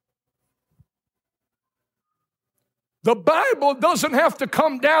 The Bible doesn't have to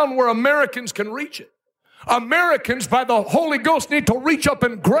come down where Americans can reach it. Americans, by the Holy Ghost, need to reach up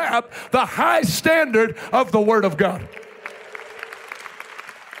and grab the high standard of the Word of God.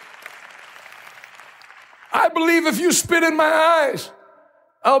 I believe if you spit in my eyes,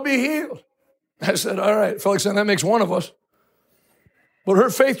 I'll be healed. I said, all right. Felix said, that makes one of us. But her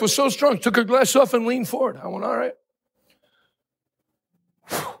faith was so strong, she took her glass off and leaned forward. I went, all right.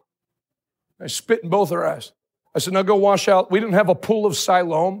 I spit in both her eyes. I said, now go wash out. We didn't have a pool of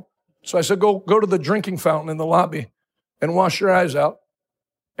Siloam. So I said, go to the drinking fountain in the lobby and wash your eyes out.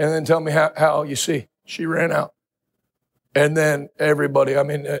 And then tell me how you see. She ran out. And then everybody,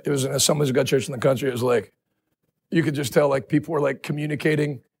 it was in some of the good church in the country, it was like, You could just tell like people were like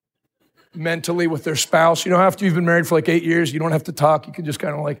communicating mentally with their spouse. You know, after you've been married for like 8 years, you don't have to talk. You can just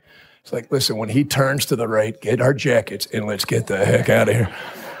kind of like, it's like, listen, when he turns to the right, get our jackets and let's get the heck out of here.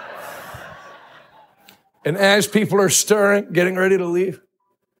 And as people are stirring, getting ready to leave,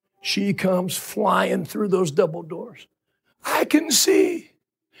 she comes flying through those double doors. I can see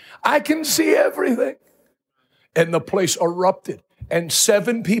everything. And the place erupted. And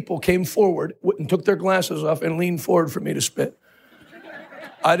 7 people came forward and took their glasses off and leaned forward for me to spit.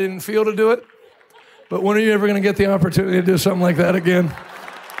 I didn't feel to do it, but when are you ever going to get the opportunity to do something like that again?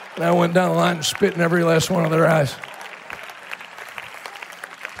 And I went down the line and spit in every last one of their eyes.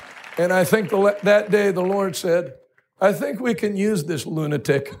 And I think that day the Lord said, I think we can use this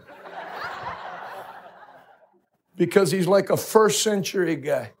lunatic. Because he's like a first century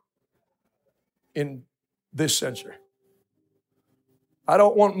guy in this century. I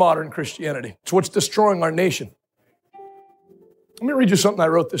don't want modern Christianity. It's what's destroying our nation. Let me read you something I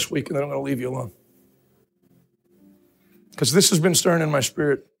wrote this week, and then I'm going to leave you alone. Because this has been stirring in my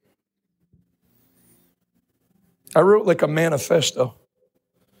spirit. I wrote like a manifesto.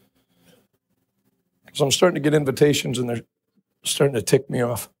 Because I'm starting to get invitations, and they're starting to tick me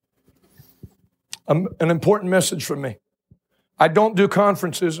off. An important message from me. I don't do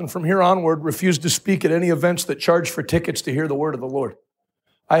conferences, and from here onward, refuse to speak at any events that charge for tickets to hear the word of the Lord.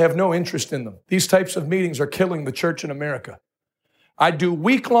 I have no interest in them. These types of meetings are killing the church in America. I do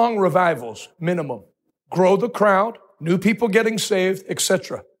week-long revivals, minimum. Grow the crowd, new people getting saved,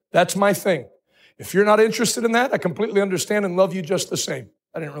 etc. That's my thing. If you're not interested in that, I completely understand and love you just the same.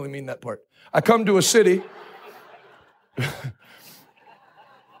 I didn't really mean that part. I come to a city.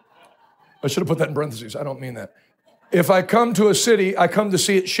 I should have put that in parentheses. I don't mean that. If I come to a city, I come to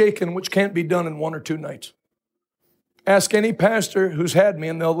see it shaken, which can't be done in 1 or 2 nights. Ask any pastor who's had me,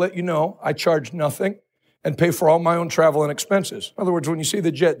 and they'll let you know I charge nothing and pay for all my own travel and expenses. In other words, when you see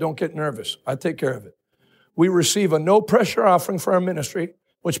the jet, don't get nervous. I take care of it. We receive a no-pressure offering for our ministry,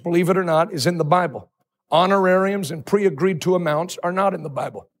 which, believe it or not, is in the Bible. Honorariums and pre-agreed-to amounts are not in the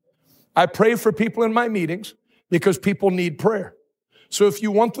Bible. I pray for people in my meetings because people need prayer. So if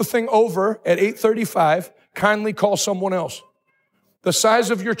you want the thing over at 8:35, kindly call someone else. The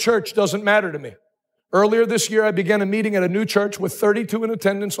size of your church doesn't matter to me. Earlier this year, I began a meeting at a new church with 32 in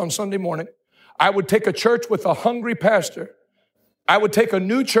attendance on Sunday morning. I would take a church with a hungry pastor. I would take a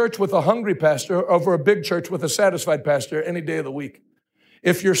new church with a hungry pastor over a big church with a satisfied pastor any day of the week.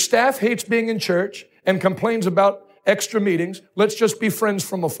 If your staff hates being in church and complains about extra meetings, let's just be friends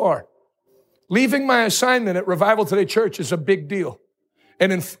from afar. Leaving my assignment at Revival Today Church is a big deal.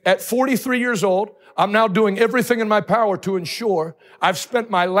 And at 43 years old, I'm now doing everything in my power to ensure I've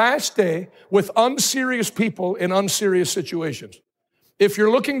spent my last day with unserious people in unserious situations. If you're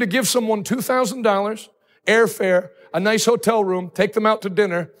looking to give someone $2,000, airfare, a nice hotel room, take them out to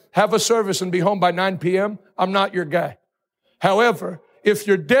dinner, have a service, and be home by 9 p.m., I'm not your guy. However, if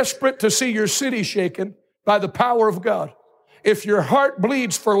you're desperate to see your city shaken by the power of God, if your heart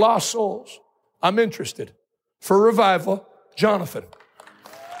bleeds for lost souls, I'm interested. For revival, Jonathan.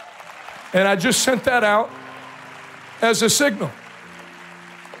 And I just sent that out as a signal.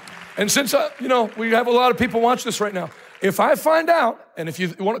 And since, we have a lot of people watch this right now. If I find out, and if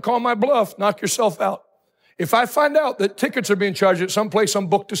you want to call my bluff, knock yourself out. If I find out that tickets are being charged at some place I'm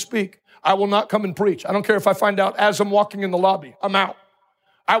booked to speak, I will not come and preach. I don't care if I find out as I'm walking in the lobby. I'm out.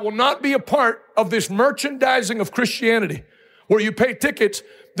 I will not be a part of this merchandising of Christianity where you pay tickets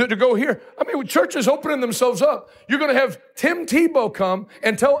to go here. I mean, with churches opening themselves up, you're going to have Tim Tebow come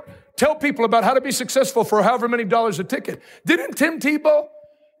and tell people about how to be successful for however many dollars a ticket. Didn't Tim Tebow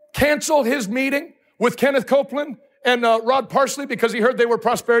cancel his meeting with Kenneth Copeland and Rod Parsley because he heard they were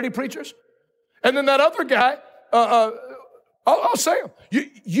prosperity preachers? And then that other guy, I'll say him.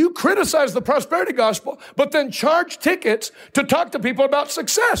 You criticize the prosperity gospel, but then charge tickets to talk to people about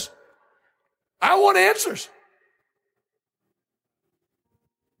success. I want answers.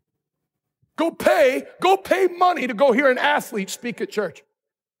 Go pay money to go hear an athlete speak at church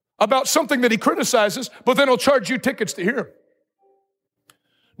about something that he criticizes, but then he'll charge you tickets to hear him.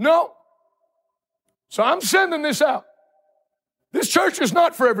 No. So I'm sending this out. This church is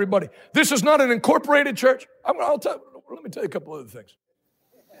not for everybody. This is not an incorporated church. Let me tell you a couple other things.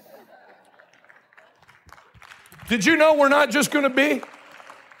 Did you know we're not just going to be?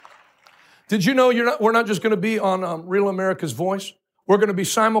 Did you know we're not just going to be on Real America's Voice? We're going to be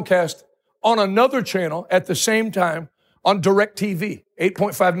simulcast on another channel at the same time on DirecTV,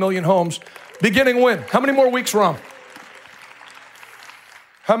 8.5 million homes. Beginning when? How many more weeks, Rom?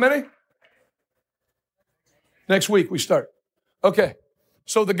 How many? Next week we start. Okay,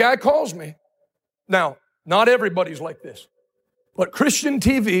 so the guy calls me. Now, Not everybody's like this. But Christian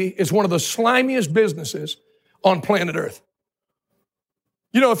TV is one of the slimiest businesses on planet Earth.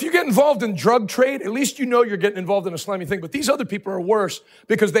 You know, if you get involved in drug trade, at least you know you're getting involved in a slimy thing. But these other people are worse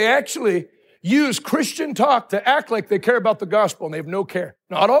because they actually use Christian talk to act like they care about the gospel, and they have no care.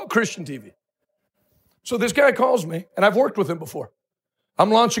 Not all Christian TV. So this guy calls me, and I've worked with him before.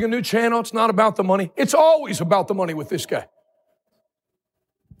 I'm launching a new channel. It's not about the money. It's always about the money with this guy.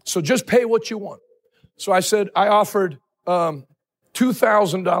 So just pay what you want. So I said, I offered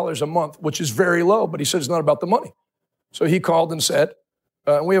 $2,000 a month, which is very low, but he said it's not about the money. So he called and said,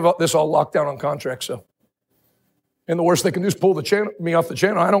 we have this all locked down on contract, so. And the worst they can do is pull me off the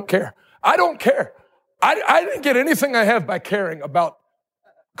channel. I don't care. I don't care. I didn't get anything I have by caring about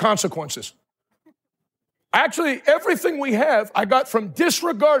consequences. Actually, everything we have, I got from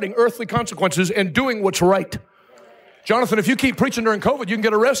disregarding earthly consequences and doing what's right. Jonathan, if you keep preaching during COVID, you can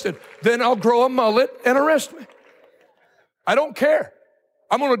get arrested. Then I'll grow a mullet and arrest me. I don't care.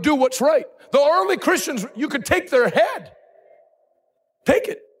 I'm going to do what's right. The early Christians, you could take their head. Take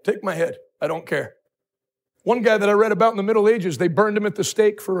it. Take my head. I don't care. One guy that I read about in the Middle Ages, they burned him at the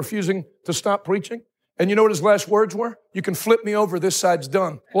stake for refusing to stop preaching. And you know what his last words were? You can flip me over. This side's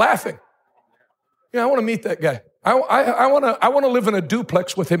done. Laughing. Yeah, I want to meet that guy. I want to live in a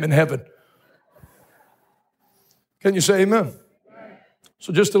duplex with him in heaven. Can you say amen?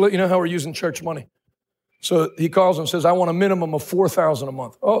 So just to let you know how we're using church money. So he calls and says, I want a minimum of $4,000 a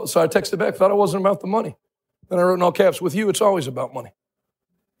month. Oh, so I texted back, thought it wasn't about the money. Then I wrote in all caps, with you, it's always about money.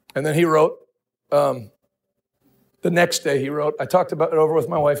 And then he wrote, the next day he wrote, I talked about it over with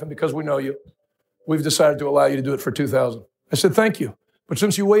my wife, and because we know you, we've decided to allow you to do it for $2,000. I said, thank you. But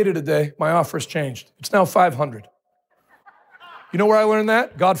since you waited a day, my offer's changed. It's now $500. You know where I learned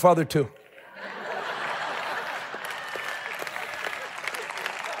that? Godfather 2.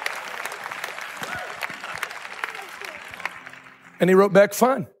 And he wrote back,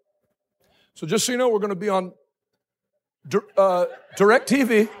 fine. So just so you know, we're going to be on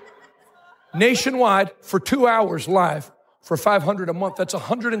DirecTV nationwide for 2 hours live for $500 a month. That's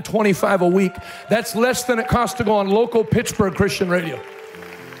 $125 a week. That's less than it costs to go on local Pittsburgh Christian radio.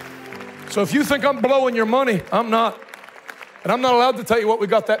 So if you think I'm blowing your money, I'm not. And I'm not allowed to tell you what we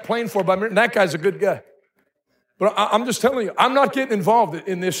got that plane for, but that guy's a good guy. But I'm just telling you, I'm not getting involved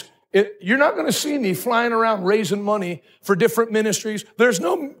in this. You're not going to see me flying around raising money for different ministries. There's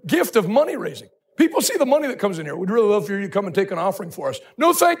no gift of money raising. People see the money that comes in here. We'd really love for you to come and take an offering for us.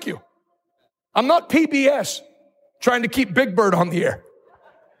 No, thank you. I'm not PBS trying to keep Big Bird on the air.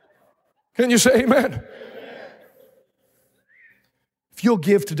 Can you say amen? If you'll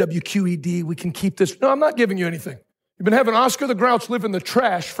give to WQED, we can keep this. No, I'm not giving you anything. You've been having Oscar the Grouch live in the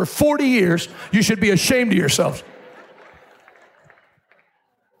trash for 40 years. You should be ashamed of yourselves.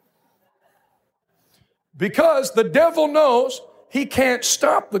 Because the devil knows he can't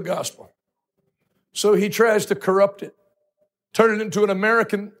stop the gospel. So he tries to corrupt it, turn it into an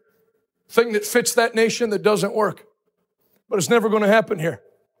American thing that fits that nation that doesn't work. But it's never going to happen here.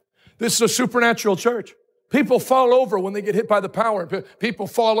 This is a supernatural church. People fall over when they get hit by the power. People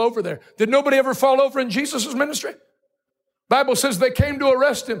fall over there. Did nobody ever fall over in Jesus' ministry? Bible says they came to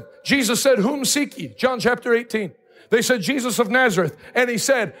arrest him. Jesus said, whom seek ye? John chapter 18. They said, Jesus of Nazareth. And he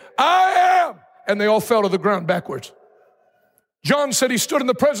said, I am. And they all fell to the ground backwards. John said he stood in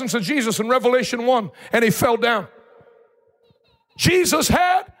the presence of Jesus in Revelation 1 and he fell down. Jesus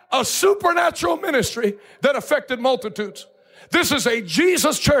had a supernatural ministry that affected multitudes. This is a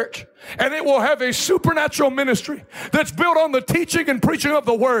Jesus church, and it will have a supernatural ministry that's built on the teaching and preaching of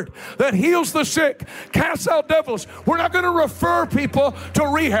the word that heals the sick, casts out devils. We're not going to refer people to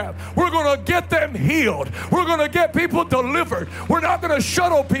rehab. We're going to get them healed. We're going to get people delivered. We're not going to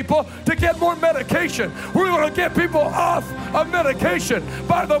shuttle people to get more medication. We're going to get people off of medication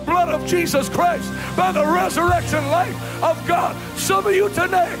by the blood of Jesus Christ, by the resurrection life of God. Some of you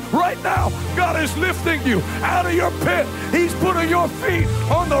today, right now, God is lifting you out of your pit. He's putting your feet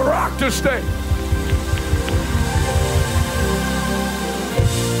on the rock to stay.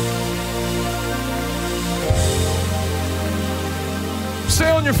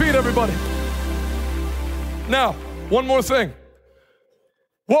 Stay on your feet, everybody. Now, one more thing.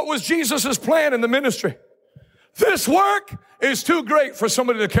 What was Jesus' plan in the ministry? This work is too great for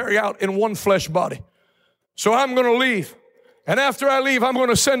somebody to carry out in one flesh body. So I'm going to leave. And after I leave, I'm going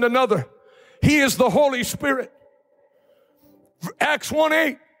to send another. He is the Holy Spirit. Acts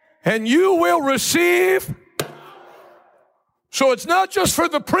 1:8, and you will receive. So it's not just for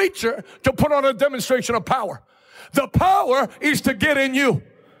the preacher to put on a demonstration of power. The power is to get in you.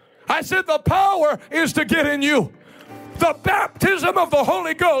 I said the power is to get in you. The baptism of the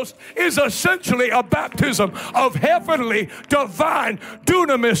Holy Ghost is essentially a baptism of heavenly, divine,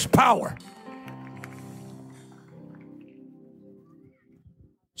 dunamis power.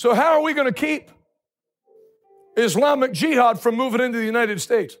 So how are we going to keep Islamic jihad from moving into the United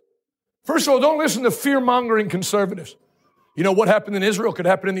States? First of all, don't listen to fear-mongering conservatives. You know, what happened in Israel could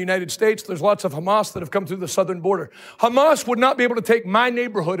happen in the United States. There's lots of Hamas that have come through the southern border. Hamas would not be able to take my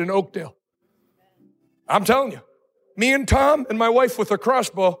neighborhood in Oakdale. I'm telling you. Me and Tom and my wife with a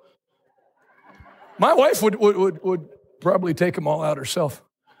crossbow, my wife would probably take them all out herself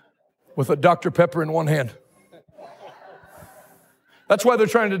with a Dr. Pepper in one hand. That's why they're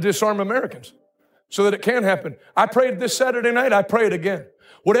trying to disarm Americans, so that it can happen. I prayed this Saturday night. I pray it again.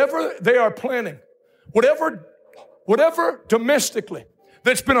 Whatever they are planning, whatever domestically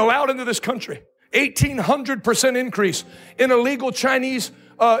that's been allowed into this country, 1,800% increase in illegal Chinese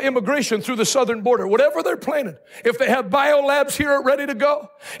immigration through the southern border. Whatever they're planning, if they have biolabs here ready to go,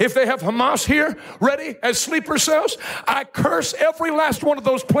 if they have Hamas here ready as sleeper cells, I curse every last one of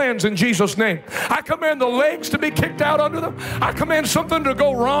those plans in Jesus' name. I command the legs to be kicked out under them. I command something to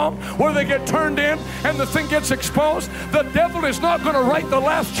go wrong where they get turned in and the thing gets exposed. The devil is not going to write the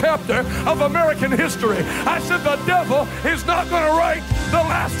last chapter of American history. I said the devil is not going to write the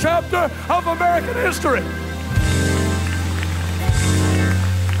last chapter of American history.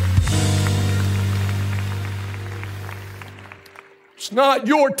 It's not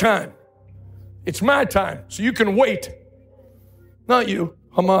your time. It's my time. So you can wait. Not you.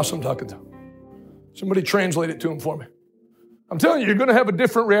 Hamas I'm talking to. Somebody translate it to him for me. I'm telling you, you're going to have a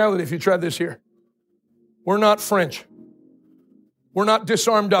different reality if you try this here. We're not French. We're not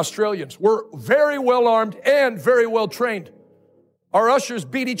disarmed Australians. We're very well armed and very well trained. Our ushers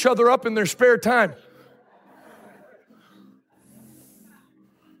beat each other up in their spare time.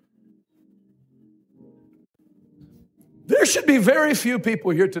 There should be very few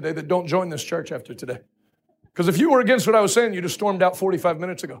people here today that don't join this church after today. Because if you were against what I was saying, you just stormed out 45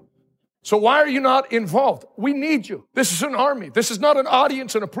 minutes ago. So why are you not involved? We need you. This is an army. This is not an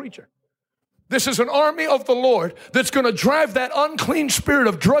audience and a preacher. This is an army of the Lord that's going to drive that unclean spirit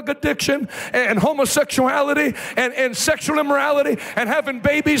of drug addiction and homosexuality and sexual immorality and having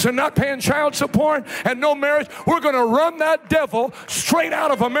babies and not paying child support and no marriage. We're going to run that devil straight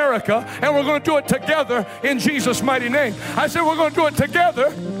out of America, and we're going to do it together in Jesus' mighty name. I said we're going to do it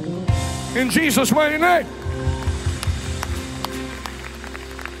together in Jesus' mighty name.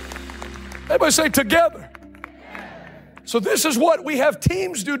 Everybody say together. So this is what we have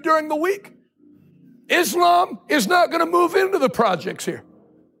teams do during the week. Islam is not going to move into the projects here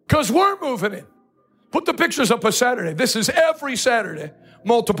because we're moving in. Put the pictures up of Saturday. This is every Saturday,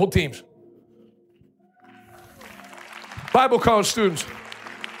 multiple teams. Bible college students,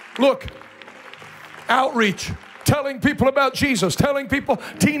 look, outreach, telling people about Jesus, telling people,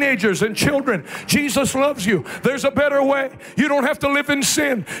 teenagers and children, Jesus loves you. There's a better way. You don't have to live in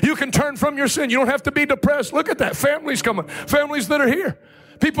sin. You can turn from your sin. You don't have to be depressed. Look at that. Families coming. Families that are here.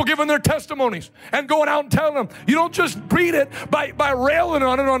 People giving their testimonies and going out and telling them. You don't just read it by railing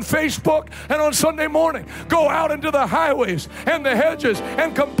on it on Facebook and on Sunday morning. Go out into the highways and the hedges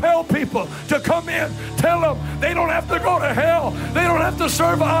and compel people to come in. Tell them they don't have to go to hell. They don't have to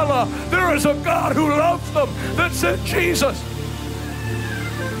serve Allah. There is a God who loves them that sent Jesus.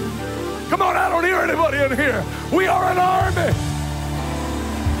 Come on, I don't hear anybody in here. We are an army.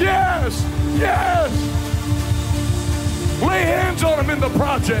 Yes, yes. Lay hands on them in the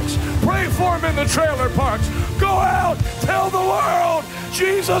projects. Pray for them in the trailer parks. Go out. Tell the world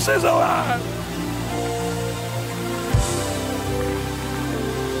Jesus is alive.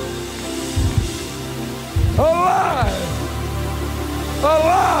 Alive.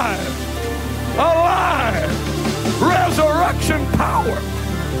 Alive. Alive. Resurrection power.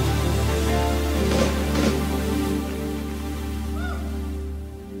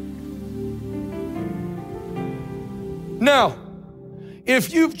 Now,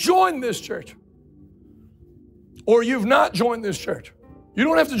 if you've joined this church or you've not joined this church, you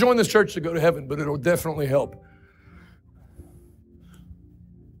don't have to join this church to go to heaven, but it'll definitely help.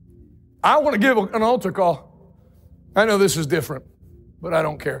 I want to give an altar call. I know this is different, but I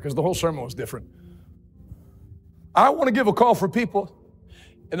don't care because the whole sermon was different. I want to give a call for people,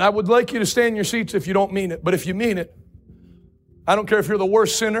 and I would like you to stay in your seats if you don't mean it, but if you mean it, I don't care if you're the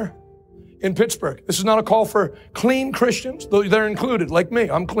worst sinner in Pittsburgh. This is not a call for clean Christians, though they're included, like me.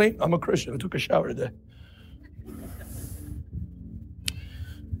 I'm clean. I'm a Christian. I took a shower today.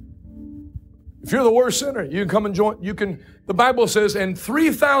 If you're the worst sinner, you can come and join. The Bible says, and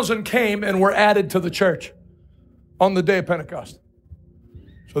 3,000 came and were added to the church on the day of Pentecost.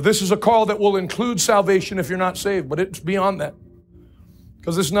 So this is a call that will include salvation if you're not saved, but it's beyond that.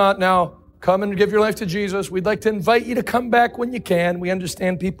 Because it's not now, come and give your life to Jesus. We'd like to invite you to come back when you can. We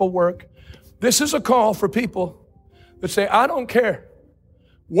understand people work. This is a call for people that say, I don't care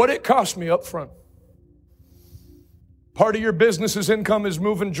what it costs me up front. Part of your business's income is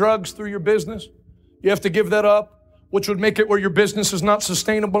moving drugs through your business. You have to give that up, which would make it where your business is not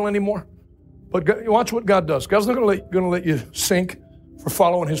sustainable anymore. But God, watch what God does. God's not going to let you sink for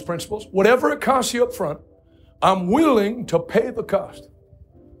following His principles. Whatever it costs you up front, I'm willing to pay the cost.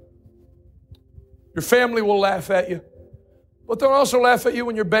 Your family will laugh at you, but they'll also laugh at you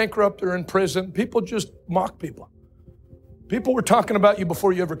when you're bankrupt or in prison. People just mock people. People were talking about you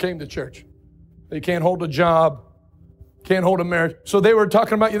before you ever came to church. You can't hold a job, can't hold a marriage. So they were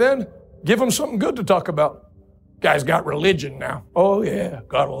talking about you then. Give them something good to talk about. Guy's got religion now. Oh yeah,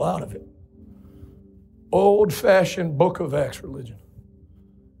 got a lot of it. Old-fashioned Book of Acts religion.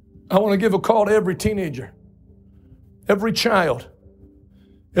 I want to give a call to every teenager, every child,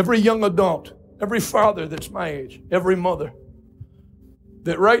 every young adult, every father that's my age, every mother,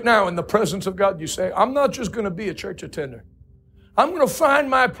 that right now in the presence of God you say, I'm not just going to be a church attender. I'm going to find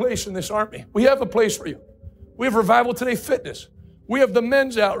my place in this army. We have a place for you. We have Revival Today Fitness. We have the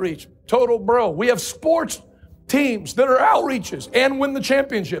men's outreach, Total Bro. We have sports teams that are outreaches and win the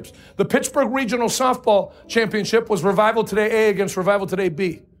championships. The Pittsburgh Regional Softball Championship was Revival Today A against Revival Today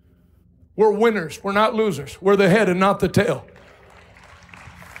B. We're winners. We're not losers. We're the head and not the tail.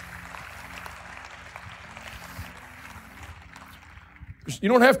 You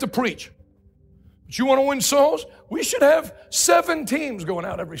don't have to preach. But you want to win souls? We should have 7 teams going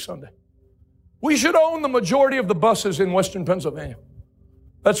out every Sunday. We should own the majority of the buses in Western Pennsylvania.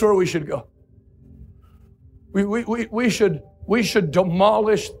 That's where we should go. We should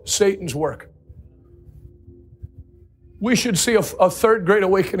demolish Satan's work. We should see a third great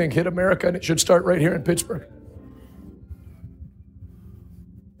awakening hit America, and it should start right here in Pittsburgh.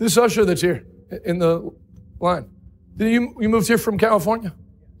 This usher that's here in the line, you moved here from California?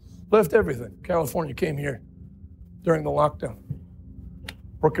 Left everything. California, came here during the lockdown,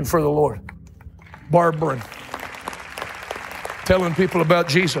 working for the Lord, barbering, telling people about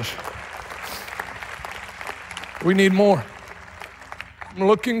Jesus. We need more. I'm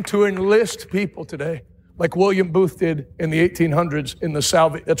looking to enlist people today, like William Booth did in the 1800s in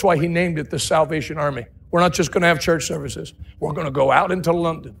the that's why he named it the Salvation Army. We're not just going to have church services. We're going to go out into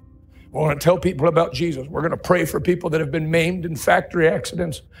London. We're going to tell people about Jesus. We're going to pray for people that have been maimed in factory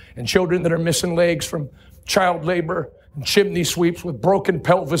accidents and children that are missing legs from child labor and chimney sweeps with broken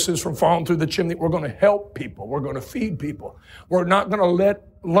pelvises from falling through the chimney. We're going to help people. We're going to feed people. We're not going to let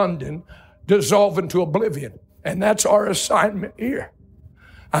London dissolve into oblivion. And that's our assignment here.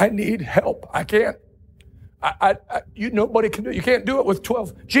 I need help. I can't. Nobody can do it. You can't do it with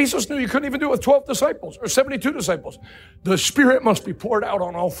 12. Jesus knew you couldn't even do it with 12 disciples or 72 disciples. The Spirit must be poured out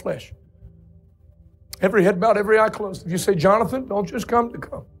on all flesh. Every head bowed, every eye closed. If you say, Jonathan, don't just come to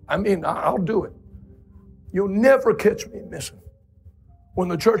come. I mean, I'll do it. You'll never catch me missing. When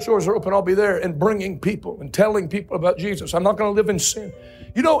the church doors are open, I'll be there and bringing people and telling people about Jesus. I'm not going to live in sin.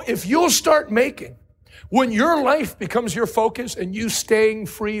 You know, if you'll start making, when your life becomes your focus and you staying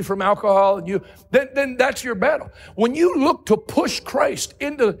free from alcohol, and then that's your battle. When you look to push Christ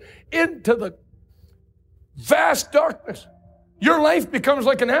into the vast darkness, your life becomes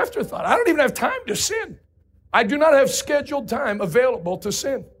like an afterthought. I don't even have time to sin. I do not have scheduled time available to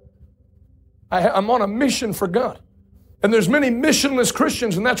sin. I'm on a mission for God. And there's many missionless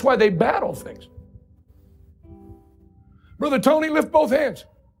Christians, and that's why they battle things. Brother Tony, lift both hands.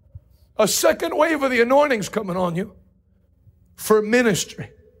 A second wave of the anointing's coming on you for ministry.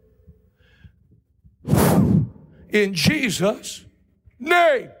 In Jesus'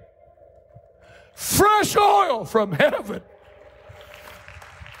 name. Fresh oil from heaven.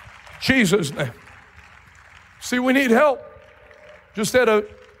 Jesus' name. See, we need help. Just had a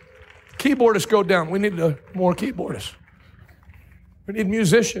keyboardist go down. We need more keyboardists. We need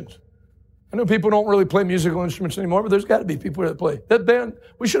musicians. I know people don't really play musical instruments anymore, but there's got to be people that play. That band,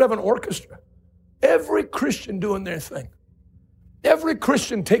 we should have an orchestra. Every Christian doing their thing. Every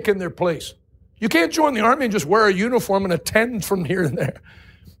Christian taking their place. You can't join the army and just wear a uniform and attend from here and there.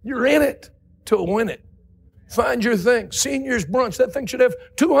 You're in it to win it. Find your thing. Seniors brunch. That thing should have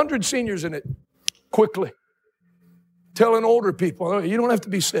 200 seniors in it. Quickly. Telling older people, you don't have to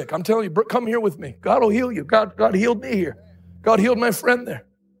be sick. I'm telling you, come here with me. God will heal you. God healed me here. God healed my friend there.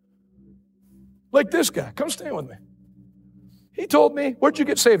 Like this guy. Come stand with me. He told me, where'd you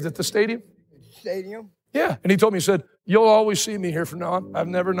get saved? At the stadium? Stadium? Yeah. And he told me, he said, you'll always see me here from now on. I've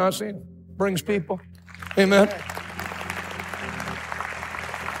never not seen him. Brings people. Amen.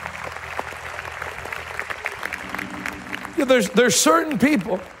 Yeah, there's certain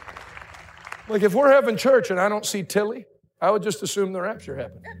people, like if we're having church and I don't see Tilly, I would just assume the rapture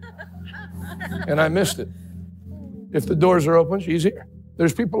happened. And I missed it. If the doors are open, she's here.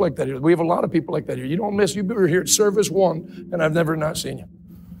 There's people like that here. We have a lot of people like that here. You don't miss, you were here at service 1, and I've never not seen you.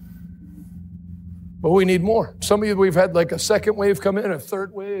 But we need more. Some of you, we've had like a second wave come in, a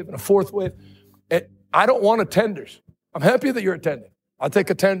third wave, and a fourth wave. And I don't want attenders. I'm happy that you're attending. I'll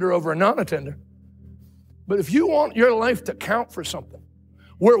take a tender over a non-attender. But if you want your life to count for something,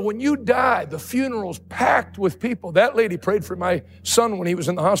 where when you die, the funeral's packed with people. That lady prayed for my son when he was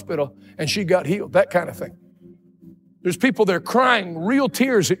in the hospital, and she got healed, that kind of thing. There's people there crying real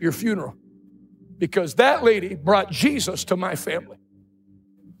tears at your funeral because that lady brought Jesus to my family.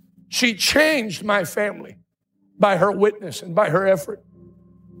 She changed my family by her witness and by her effort.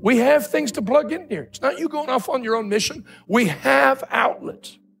 We have things to plug in here. It's not you going off on your own mission. We have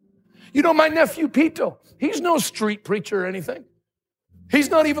outlets. You know, my nephew Pito, he's no street preacher or anything. He's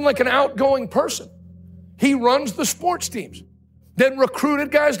not even like an outgoing person. He runs the sports teams, then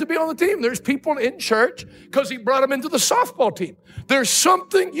recruited guys to be on the team. There's people in church because he brought them into the softball team. There's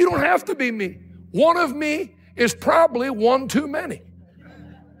something, you don't have to be me. One of me is probably one too many.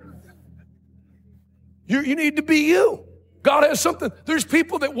 You need to be you. God has something. There's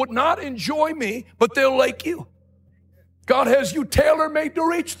people that would not enjoy me, but they'll like you. God has you tailor-made to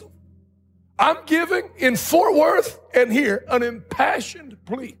reach them. I'm giving in Fort Worth and here an impassioned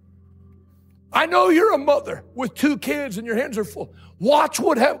plea. I know you're a mother with 2 kids and your hands are full. Watch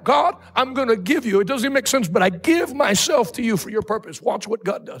what happens. God, I'm going to give you. It doesn't even make sense, but I give myself to you for your purpose. Watch what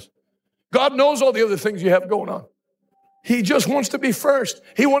God does. God knows all the other things you have going on. He just wants to be first.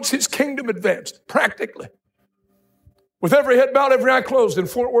 He wants his kingdom advanced, practically. With every head bowed, every eye closed in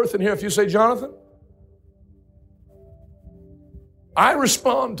Fort Worth and here, if you say, Jonathan, I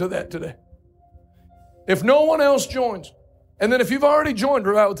respond to that today. If no one else joins, and then if you've already joined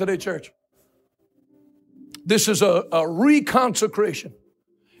Revival Today Church, this is a reconsecration.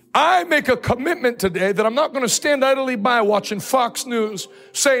 I make a commitment today that I'm not going to stand idly by watching Fox News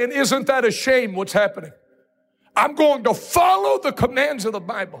saying, isn't that a shame what's happening? I'm going to follow the commands of the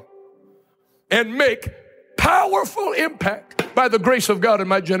Bible and make powerful impact by the grace of God in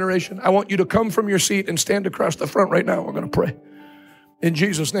my generation. I want you to come from your seat and stand across the front right now. We're going to pray. In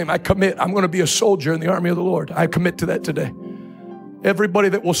Jesus' name, I commit. I'm going to be a soldier in the army of the Lord. I commit to that today. Everybody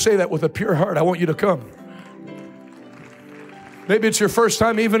that will say that with a pure heart, I want you to come. Maybe it's your first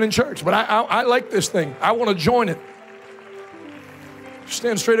time even in church, but I like this thing. I want to join it.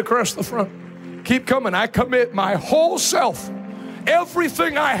 Stand straight across the front. Keep coming. I commit my whole self.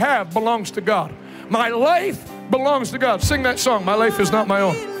 Everything I have belongs to God. My life belongs to God. Sing that song, My Life Is Not My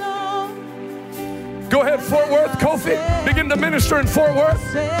Own. Go ahead, Fort Worth, Kofi. Begin to minister in Fort Worth.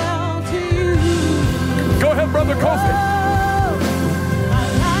 Go ahead, Brother Kofi.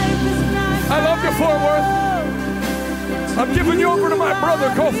 I love you, Fort Worth. I'm giving you over to my brother,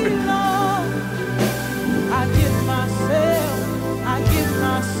 Kofi. I give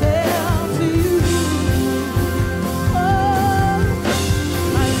myself to you.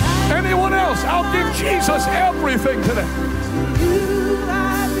 Anyone else? I'll give Jesus everything today. To you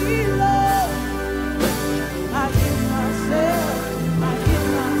I belong. I give myself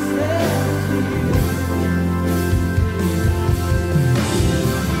to you.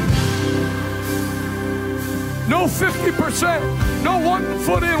 No 50%. No 1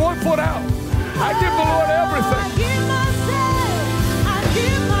 foot in, 1 foot out. I give the Lord everything. I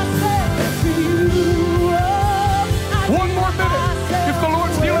give myself to you. Oh, 1 more minute. If the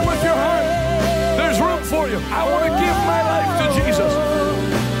Lord's dealing with your heart, there's room for you. I want to give my life to Jesus.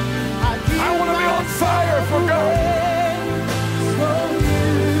 I want to be on fire for God.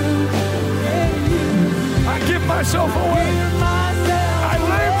 I give myself away. I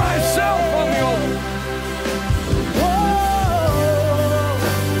lay myself on the altar.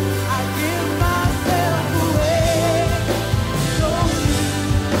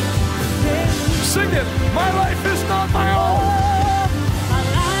 Sing it. My life is not my own. My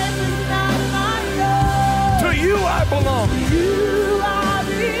life is not my own. To you I belong. To you I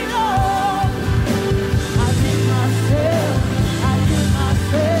belong. I give myself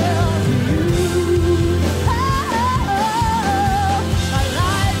to you. Oh, my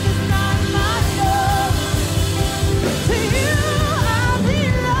life is not my own. To you I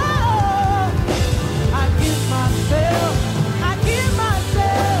belong. I give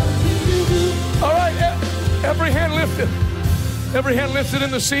myself to you. All right, every hand lifted. Every hand lifted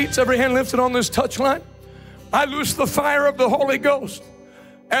in the seats, every hand lifted on this touch line. I loose the fire of the Holy Ghost.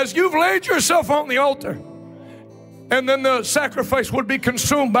 As you've laid yourself on the altar, and then the sacrifice would be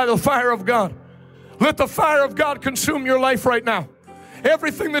consumed by the fire of God. Let the fire of God consume your life right now.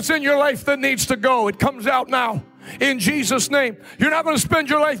 Everything that's in your life that needs to go, it comes out now. In Jesus' name. You're not going to spend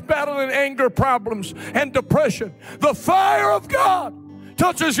your life battling anger problems and depression. The fire of God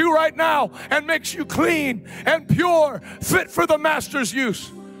touches you right now and makes you clean and pure, fit for the Master's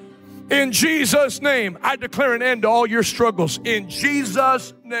use. In Jesus' name, I declare an end to all your struggles. In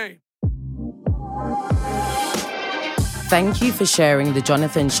Jesus' name. Thank you for sharing the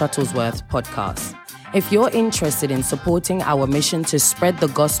Jonathan Shuttlesworth podcast. If you're interested in supporting our mission to spread the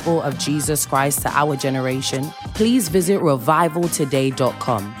gospel of Jesus Christ to our generation, please visit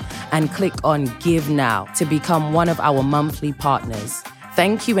revivaltoday.com and click on Give Now to become one of our monthly partners.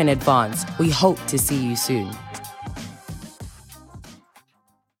 Thank you in advance. We hope to see you soon.